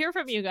I to hear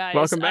from you guys.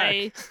 Welcome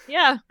back.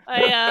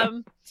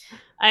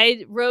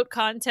 I wrote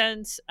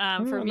content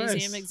for Oh,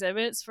 museum nice.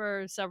 exhibits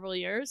for several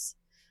years,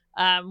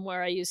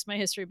 where I used my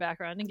history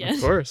background Of again.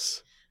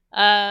 course.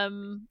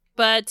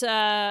 But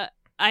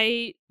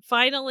I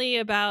finally,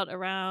 about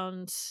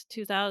around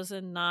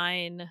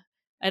 2009,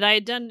 and I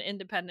had done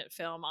independent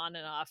film on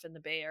and off in the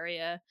Bay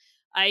Area.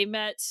 I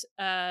met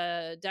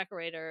a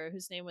decorator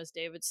whose name was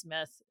David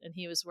Smith, and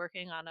he was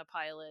working on a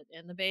pilot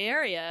in the Bay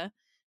Area.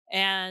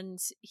 And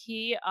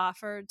he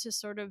offered to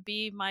sort of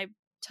be my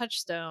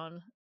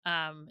touchstone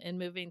in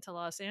moving to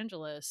Los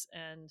Angeles.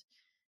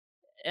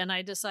 And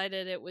I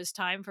decided it was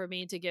time for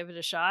me to give it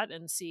a shot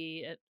and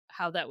see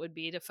how that would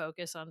be to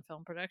focus on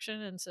film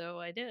production, and so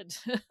I did.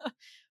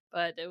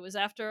 But it was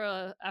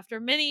after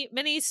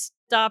many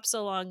stops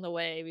along the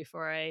way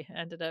before I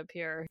ended up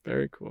here.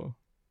 Very cool.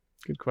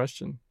 Good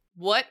question.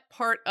 What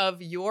part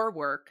of your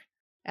work,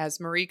 as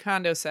Marie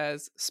Kondo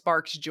says,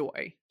 sparks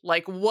joy?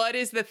 Like, what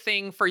is the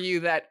thing for you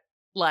that,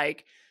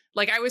 like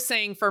I was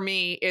saying, for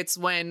me, it's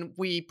when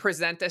we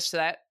present a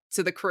set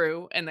to the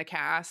crew and the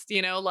cast,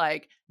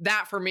 like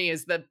that for me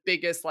is the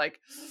biggest,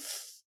 like,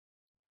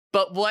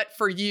 but what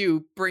for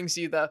you brings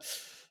you the,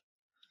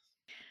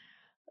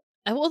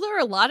 Well, there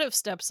are a lot of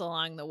steps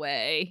along the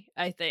way,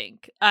 I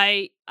think.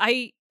 I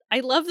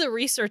love the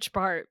research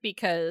part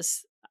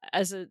because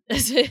as a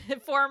as a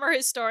former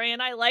historian,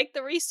 I like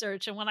the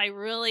research, and when I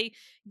really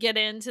get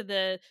into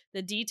the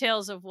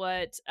details of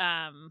what's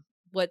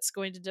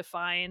going to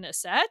define a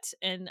set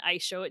and I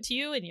show it to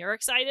you and you're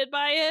excited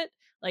by it,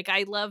 like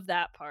I love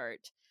that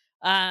part.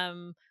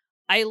 Um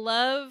I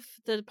love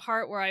the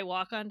part where I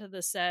walk onto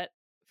the set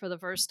for the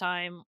first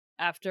time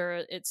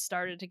after it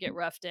started to get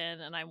roughed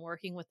in and I'm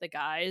working with the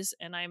guys,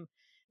 and I'm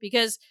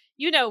because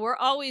we're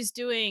always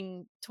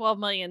doing 12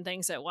 million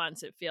things at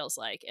once, it feels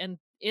like. And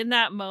in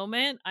that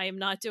moment, I am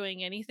not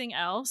doing anything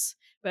else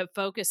but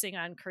focusing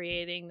on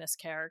creating this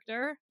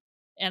character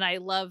And I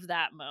love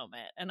that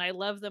moment. And I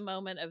love the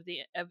moment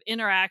of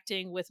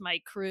interacting with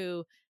my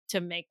crew to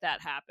make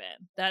that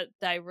happen. That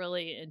I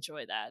really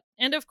enjoy that.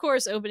 And of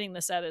course, opening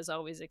the set is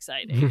always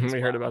exciting as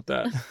We heard well. about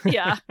that.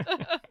 Yeah.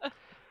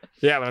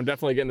 Yeah, but I'm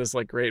definitely getting this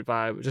like great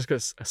vibe just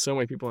because so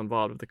many people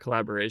involved with the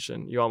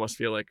collaboration. You almost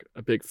feel like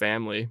a big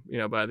family,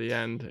 by the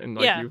end. And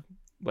like Yeah. you,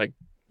 like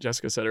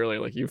Jessica said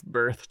earlier, like you've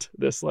birthed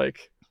this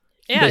like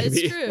Yeah,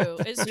 baby. it's true.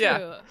 It's true.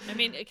 Yeah. I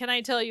mean, can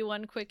I tell you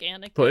one quick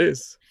anecdote?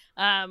 Please.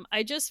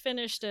 I just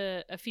finished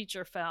a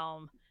feature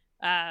film.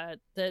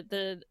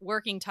 The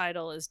working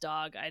title is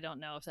Dog. I don't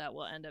know if that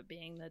will end up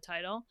being the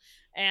title.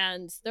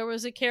 And there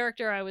was a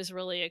character I was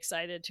really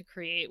excited to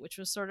create, which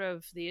was sort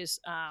of these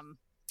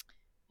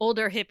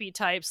older hippie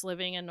types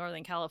living in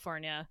Northern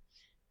California.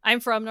 I'm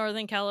from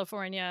Northern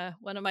California.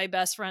 One of my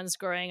best friends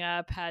growing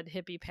up had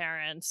hippie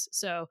parents.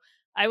 So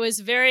I was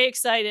very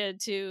excited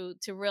to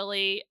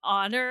really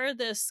honor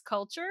this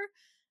culture.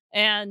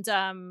 And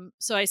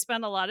so I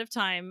spent a lot of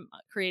time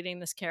creating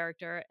this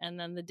character. And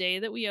then the day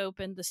that we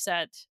opened the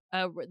set,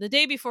 the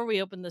day before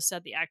we opened the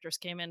set, the actors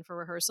came in for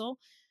rehearsal.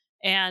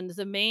 And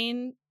the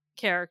main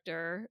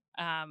character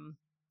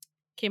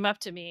came up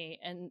to me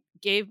and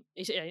gave,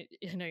 I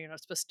know you're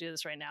not supposed to do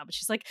this right now, but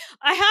she's like,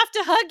 I have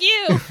to hug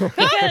you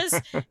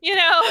because,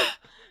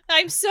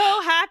 I'm so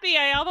happy.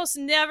 I almost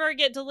never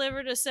get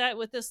delivered a set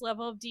with this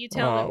level of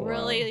detail that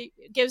really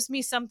gives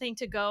me something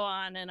to go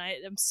on. And I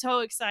am so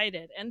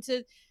excited. And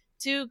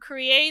to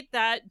create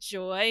that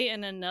joy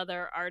in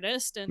another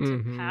artist and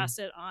to pass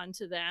it on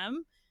to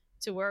them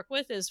to work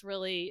with it's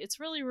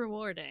really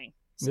rewarding.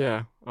 So.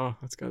 Yeah. Oh,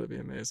 that's got to be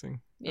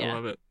amazing. Yeah. I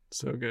love it.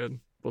 So good.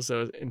 Well,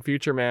 so in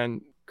Future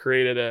Man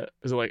created an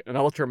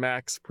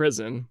Ultramax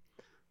prison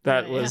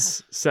that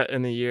was set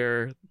in the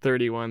year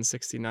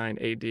 3169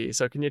 AD.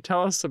 So can you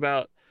tell us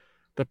about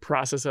the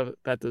process of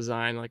that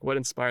design? Like what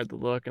inspired the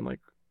look and like,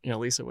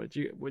 Lisa, would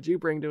you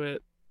bring to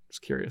it?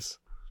 Just curious.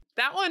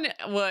 That one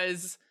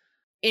was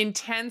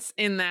intense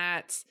in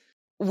that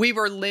we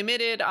were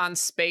limited on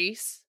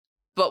space,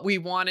 but we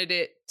wanted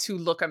it to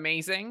look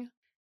amazing.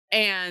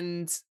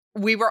 And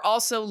we were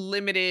also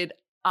limited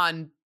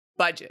on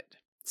budget.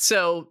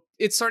 So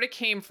it sort of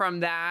came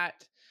from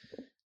that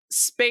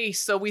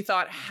space. So we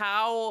thought,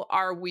 how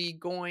are we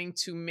going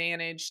to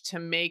manage to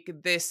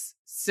make this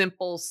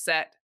simple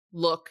set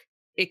look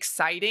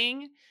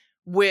exciting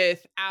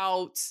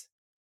without,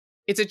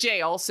 it's a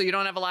jail, so you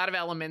don't have a lot of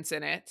elements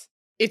in it.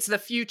 It's the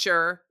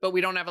future, but we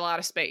don't have a lot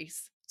of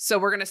space. So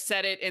we're going to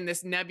set it in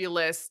this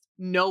nebulous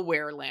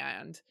nowhere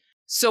land.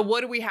 So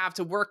what do we have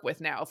to work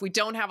with now? If we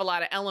don't have a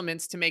lot of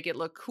elements to make it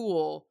look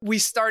cool, we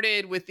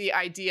started with the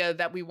idea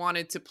that we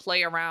wanted to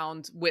play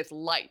around with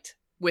light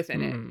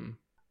within it.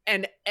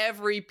 And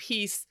every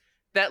piece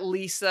that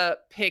Lisa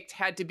picked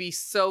had to be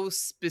so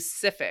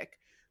specific.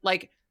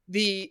 Like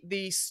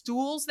the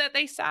stools that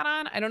they sat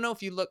on, I don't know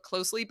if you look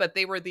closely, but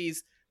they were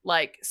these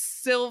like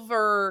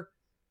silver,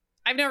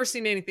 I've never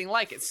seen anything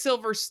like it.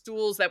 Silver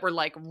stools that were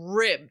like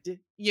ribbed.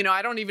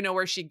 I don't even know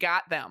where she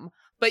got them.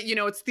 But,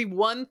 it's the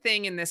one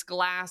thing in this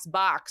glass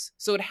box,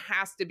 so it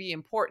has to be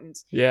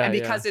important. Yeah. And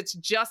because it's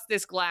just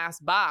this glass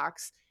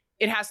box,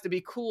 it has to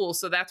be cool.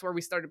 So that's where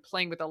we started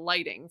playing with the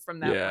lighting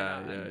from that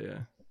point on. Yeah.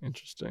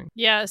 Interesting.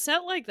 Yeah, a set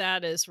like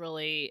that is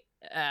really,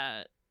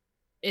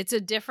 it's a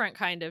different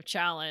kind of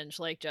challenge,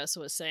 like Jess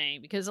was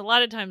saying, because a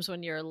lot of times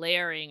when you're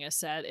layering a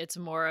set, it's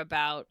more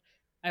about,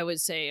 I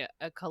would say,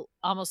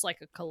 almost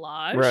like a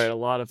collage. Right, a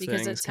lot of because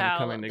things it's kind of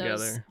how coming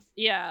together.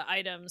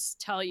 Items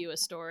tell you a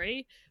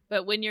story.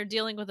 But when you're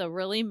dealing with a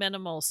really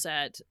minimal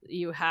set,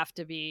 you have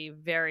to be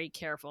very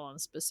careful and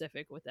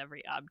specific with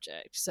every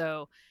object.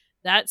 So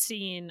that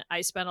scene, I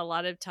spent a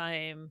lot of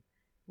time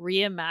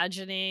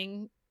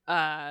reimagining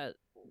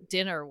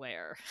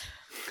dinnerware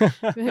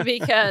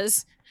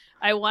because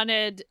I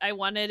wanted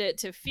it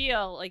to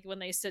feel like when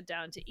they sit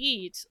down to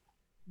eat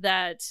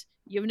that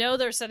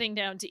they're sitting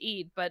down to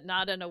eat, but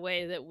not in a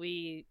way that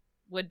we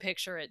would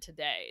picture it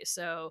today.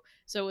 So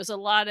it was a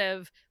lot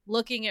of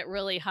looking at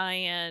really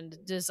high-end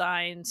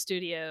design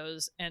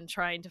studios and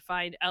trying to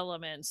find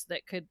elements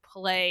that could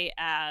play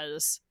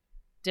as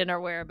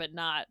dinnerware but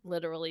not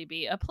literally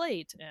be a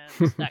plate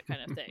and that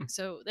kind of thing.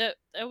 So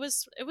it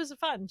was a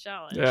fun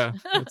challenge. Yeah,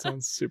 that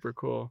sounds super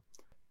cool.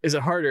 Is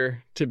it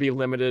harder to be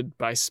limited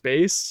by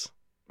space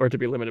or to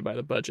be limited by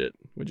the budget,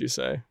 would you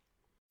say?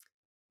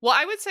 Well,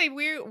 I would say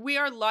we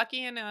are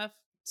lucky enough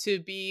to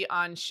be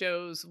on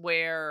shows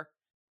where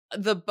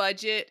the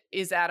budget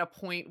is at a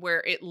point where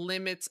it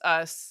limits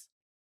us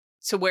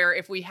to where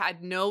if we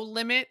had no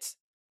limit,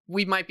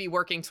 we might be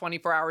working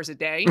 24 hours a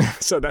day.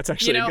 So that's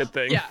actually a good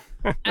thing. Yeah.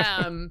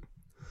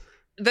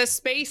 The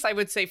space, I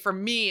would say, for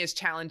me is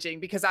challenging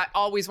because I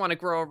always want to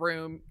grow a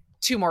room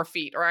 2 more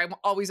feet, or I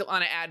always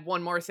want to add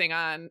 1 more thing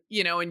on,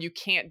 and you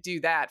can't do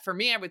that. For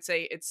me, I would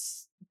say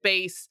it's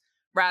space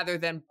rather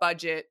than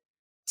budget.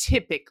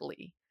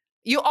 Typically,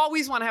 you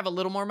always want to have a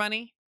little more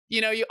money.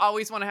 You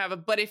always want to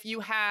have but if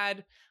you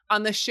had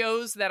on the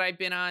shows that I've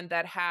been on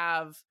that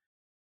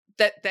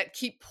that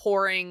keep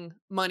pouring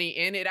money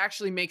in. It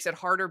actually makes it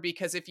harder,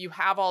 because if you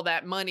have all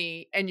that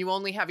money and you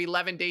only have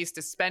 11 days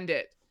to spend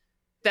it,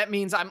 that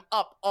means I'm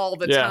up all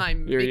the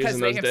time you're because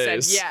using they those have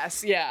days. said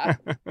yes. Yeah.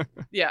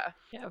 Yeah.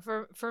 Yeah,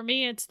 for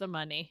me it's the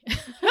money.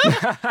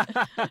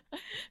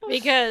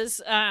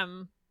 Because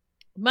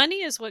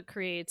money is what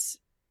creates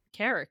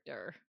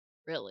character,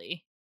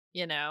 really,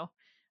 you know.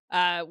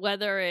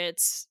 Whether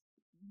it's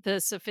the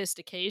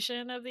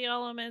sophistication of the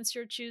elements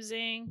you're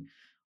choosing,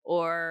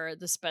 or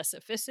the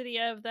specificity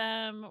of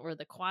them, or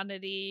the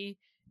quantity.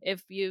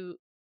 If you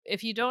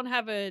don't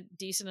have a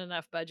decent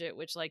enough budget,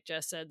 which, like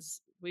Jess said,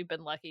 we've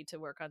been lucky to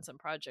work on some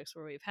projects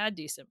where we've had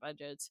decent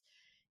budgets,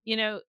 you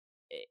know,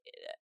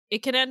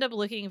 it can end up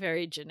looking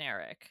very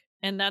generic.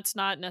 And that's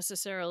not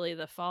necessarily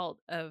the fault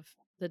of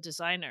the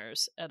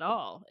designers at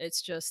all.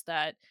 It's just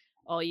that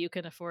all you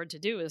can afford to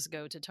do is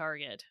go to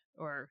Target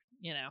or,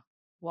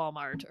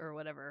 Walmart or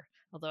whatever.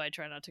 Although I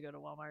try not to go to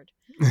Walmart.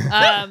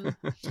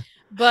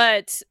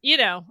 But,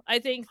 I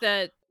think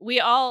that we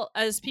all,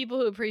 as people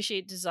who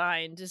appreciate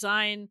design,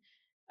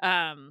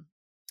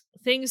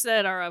 things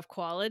that are of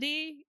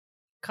quality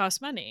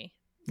cost money,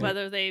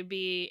 whether they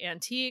be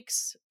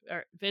antiques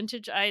or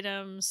vintage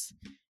items,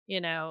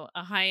 a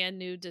high-end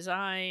new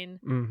design.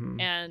 Mm-hmm.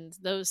 And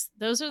those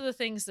are the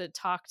things that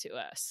talk to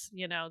us,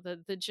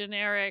 the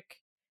generic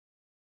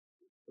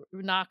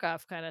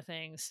knockoff kind of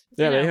things.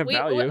 They have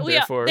value.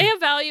 They have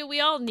value. We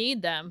all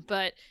need them.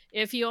 But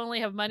if you only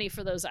have money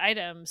for those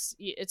items,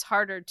 it's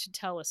harder to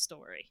tell a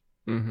story,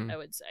 I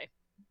would say.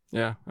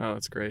 Yeah. Oh,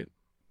 that's great.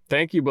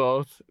 Thank you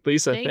both.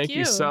 Lisa, thank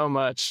you so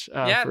much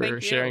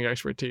for sharing your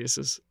expertise.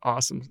 It's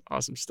awesome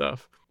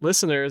stuff.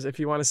 Listeners, if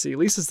you want to see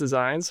Lisa's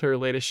designs, her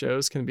latest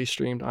shows can be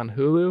streamed on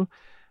Hulu.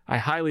 I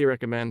highly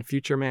recommend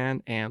Future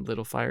Man and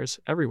Little Fires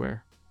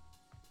Everywhere.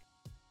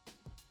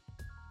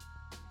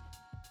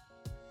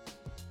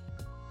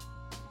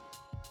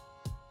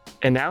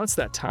 And now it's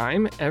that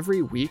time.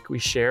 Every week we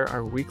share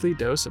our weekly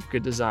dose of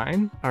good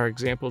design, our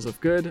examples of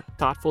good,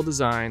 thoughtful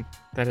design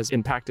that has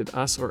impacted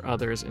us or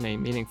others in a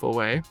meaningful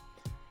way.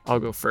 I'll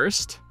go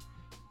first.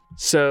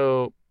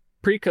 So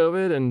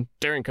pre-COVID and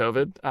during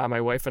COVID, my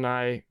wife and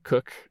I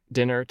cook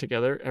dinner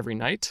together every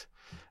night.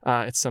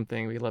 It's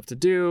something we love to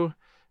do,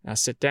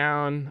 sit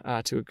down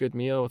to a good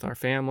meal with our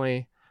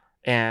family.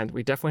 And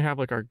we definitely have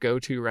like our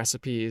go-to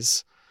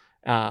recipes.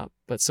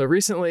 But so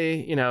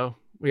recently,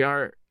 we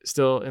are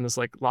still in this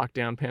like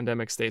lockdown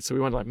pandemic state. So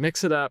we want to like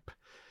mix it up.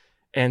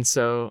 And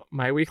so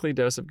my weekly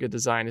dose of good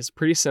design is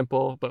pretty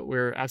simple, but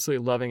we're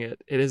absolutely loving it.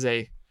 It is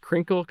a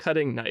crinkle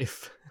cutting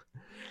knife.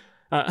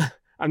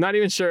 I'm not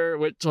even sure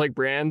which like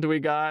brand we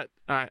got.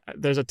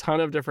 There's a ton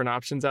of different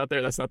options out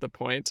there. That's not the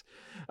point.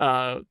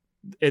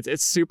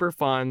 It's super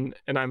fun.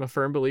 And I'm a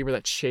firm believer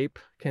that shape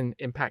can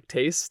impact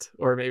taste,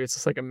 or maybe it's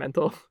just like a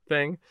mental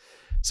thing.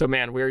 So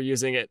man, we're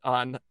using it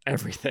on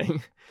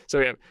everything. So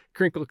we have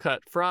crinkle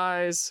cut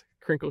fries,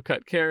 crinkle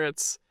cut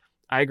carrots.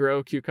 I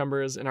grow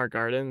cucumbers in our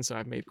garden, so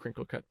I've made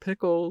crinkle cut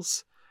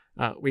pickles.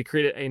 We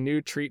created a new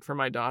treat for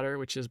my daughter,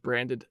 which is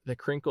branded the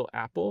Crinkle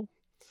Apple,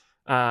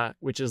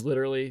 which is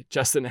literally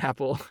just an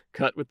apple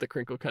cut with the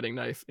crinkle cutting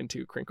knife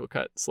into crinkle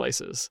cut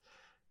slices.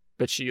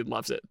 But she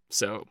loves it,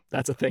 so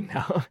that's a thing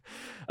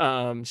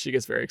now. She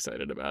gets very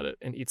excited about it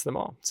and eats them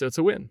all. So it's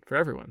a win for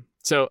everyone.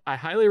 So I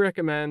highly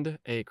recommend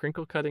a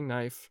crinkle cutting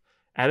knife.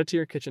 Add it to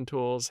your kitchen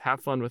tools.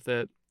 Have fun with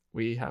it.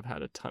 We have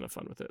had a ton of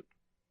fun with it.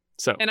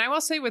 So, and I will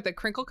say with the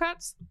crinkle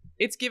cuts,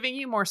 it's giving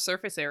you more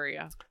surface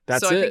area.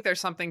 That's so I think there's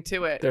something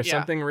to it. There's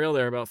something real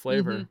there about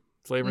flavor. Mm-hmm.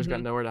 Flavor's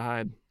got nowhere to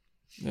hide.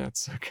 Yeah,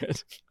 it's so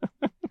good.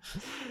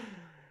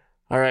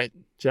 All right,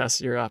 Jess,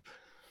 you're up.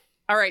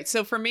 All right.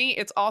 So for me,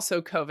 it's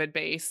also COVID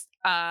based.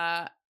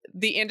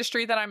 The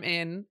industry that I'm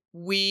in,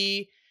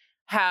 we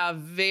have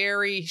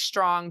very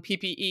strong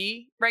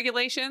PPE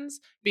regulations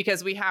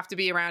because we have to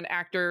be around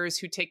actors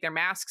who take their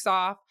masks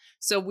off.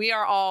 So we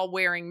are all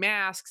wearing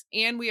masks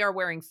and we are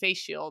wearing face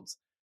shields.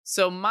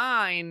 So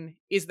mine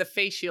is the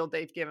face shield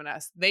they've given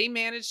us. They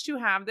managed to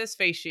have this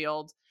face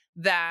shield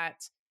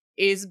that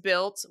is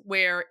built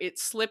where it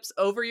slips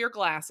over your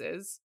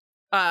glasses.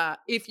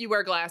 If you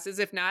wear glasses,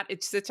 if not,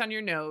 it sits on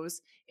your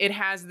nose. It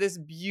has this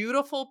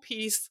beautiful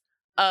piece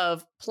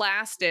of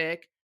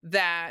plastic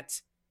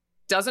that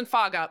doesn't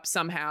fog up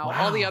somehow.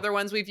 Wow. All the other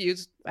ones we've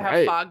used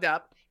have fogged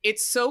up.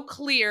 It's so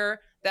clear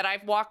that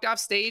I've walked off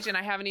stage and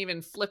I haven't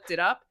even flipped it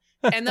up.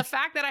 And the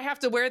fact that I have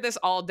to wear this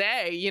all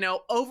day,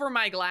 over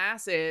my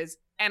glasses,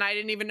 and I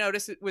didn't even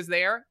notice it was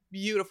there.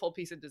 Beautiful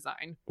piece of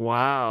design.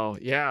 Wow.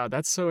 Yeah,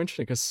 that's so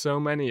interesting because so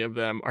many of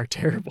them are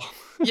terrible.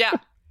 Yeah.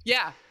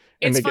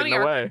 And It's they funny. get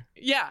in the way.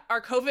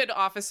 Our COVID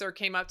officer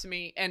came up to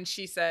me and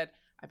she said,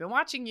 I've been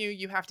watching you.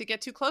 You have to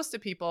get too close to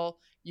people.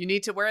 You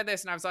need to wear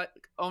this. And I was like,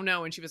 oh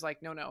no. And she was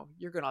like, no,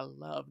 you're going to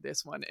love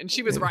this one. And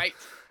she was right.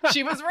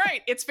 She was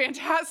right. It's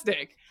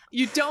fantastic.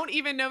 You don't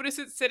even notice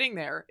it sitting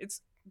there.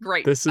 It's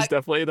great. This is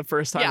definitely the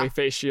first time a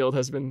face shield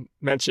has been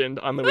mentioned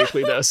on the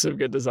weekly dose of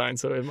good design.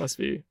 So it must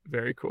be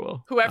very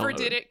cool. Whoever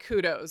did it,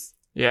 kudos.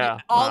 Yeah.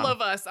 All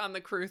of us on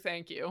the crew,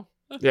 thank you.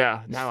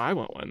 Yeah. Now I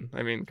want one.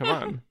 I mean, come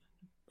on.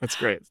 That's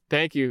great.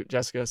 Thank you,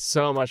 Jessica,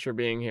 so much for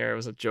being here. It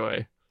was a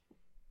joy.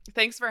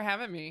 Thanks for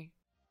having me.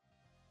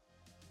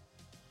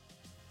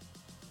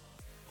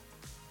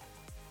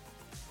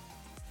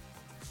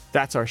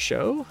 That's our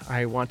show.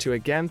 I want to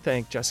again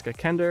thank Jessica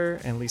Kender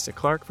and Lisa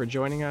Clark for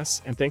joining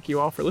us, and thank you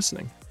all for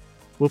listening.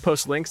 We'll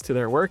post links to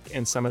their work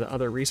and some of the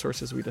other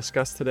resources we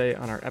discussed today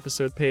on our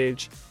episode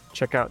page.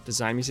 Check out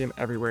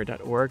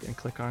designmuseumeverywhere.org and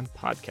click on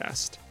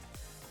podcast.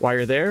 While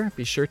you're there,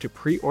 be sure to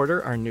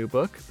pre-order our new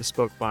book,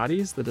 Bespoke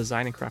Bodies, The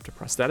Design and Craft of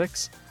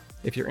Prosthetics.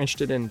 If you're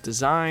interested in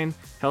design,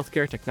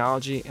 healthcare,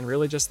 technology, and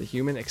really just the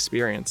human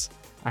experience,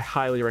 I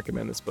highly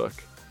recommend this book.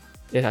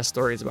 It has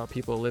stories about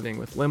people living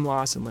with limb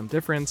loss and limb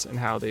difference and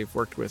how they've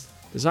worked with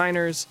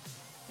designers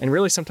and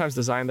really sometimes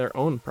designed their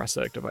own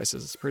prosthetic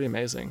devices. It's pretty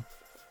amazing.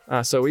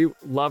 So we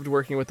loved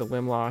working with the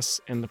limb loss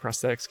and the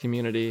prosthetics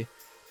community.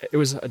 It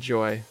was a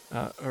joy,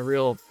 a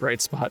real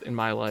bright spot in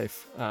my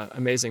life,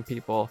 amazing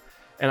people.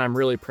 And I'm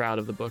really proud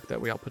of the book that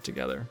we all put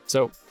together.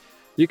 So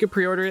you can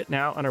pre-order it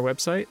now on our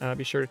website.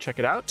 Be sure to check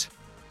it out.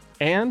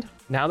 And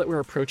now that we're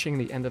approaching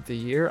the end of the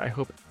year, I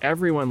hope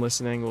everyone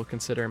listening will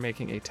consider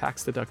making a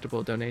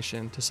tax-deductible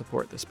donation to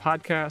support this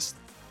podcast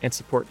and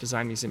support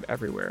Design Museum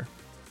Everywhere.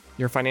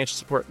 Your financial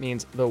support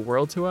means the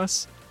world to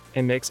us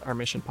and makes our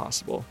mission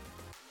possible.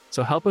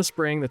 So help us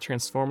bring the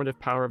transformative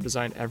power of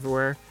design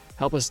everywhere.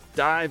 Help us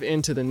dive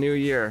into the new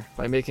year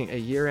by making a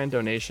year-end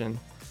donation.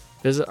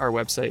 Visit our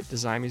website,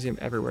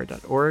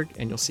 designmuseumeverywhere.org,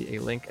 and you'll see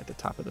a link at the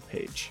top of the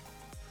page.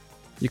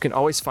 You can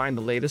always find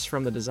the latest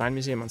from the Design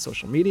Museum on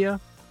social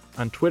media.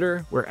 On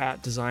Twitter, we're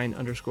at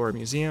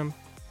design_museum.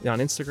 And on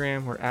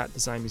Instagram, we're at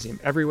Design Museum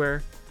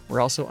Everywhere.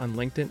 We're also on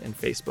LinkedIn and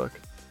Facebook.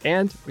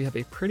 And we have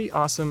a pretty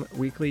awesome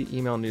weekly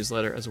email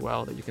newsletter as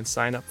well that you can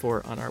sign up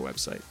for on our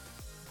website.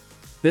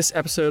 This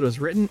episode was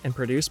written and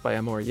produced by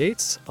Amor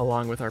Yates,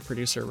 along with our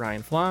producer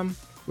Ryan Flom,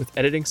 with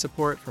editing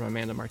support from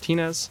Amanda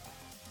Martinez.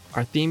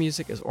 Our theme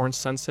music is Orange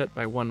Sunset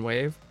by One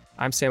Wave.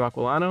 I'm Sam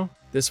Aquilano.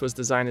 This was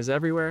Design is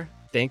Everywhere.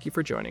 Thank you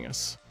for joining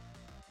us.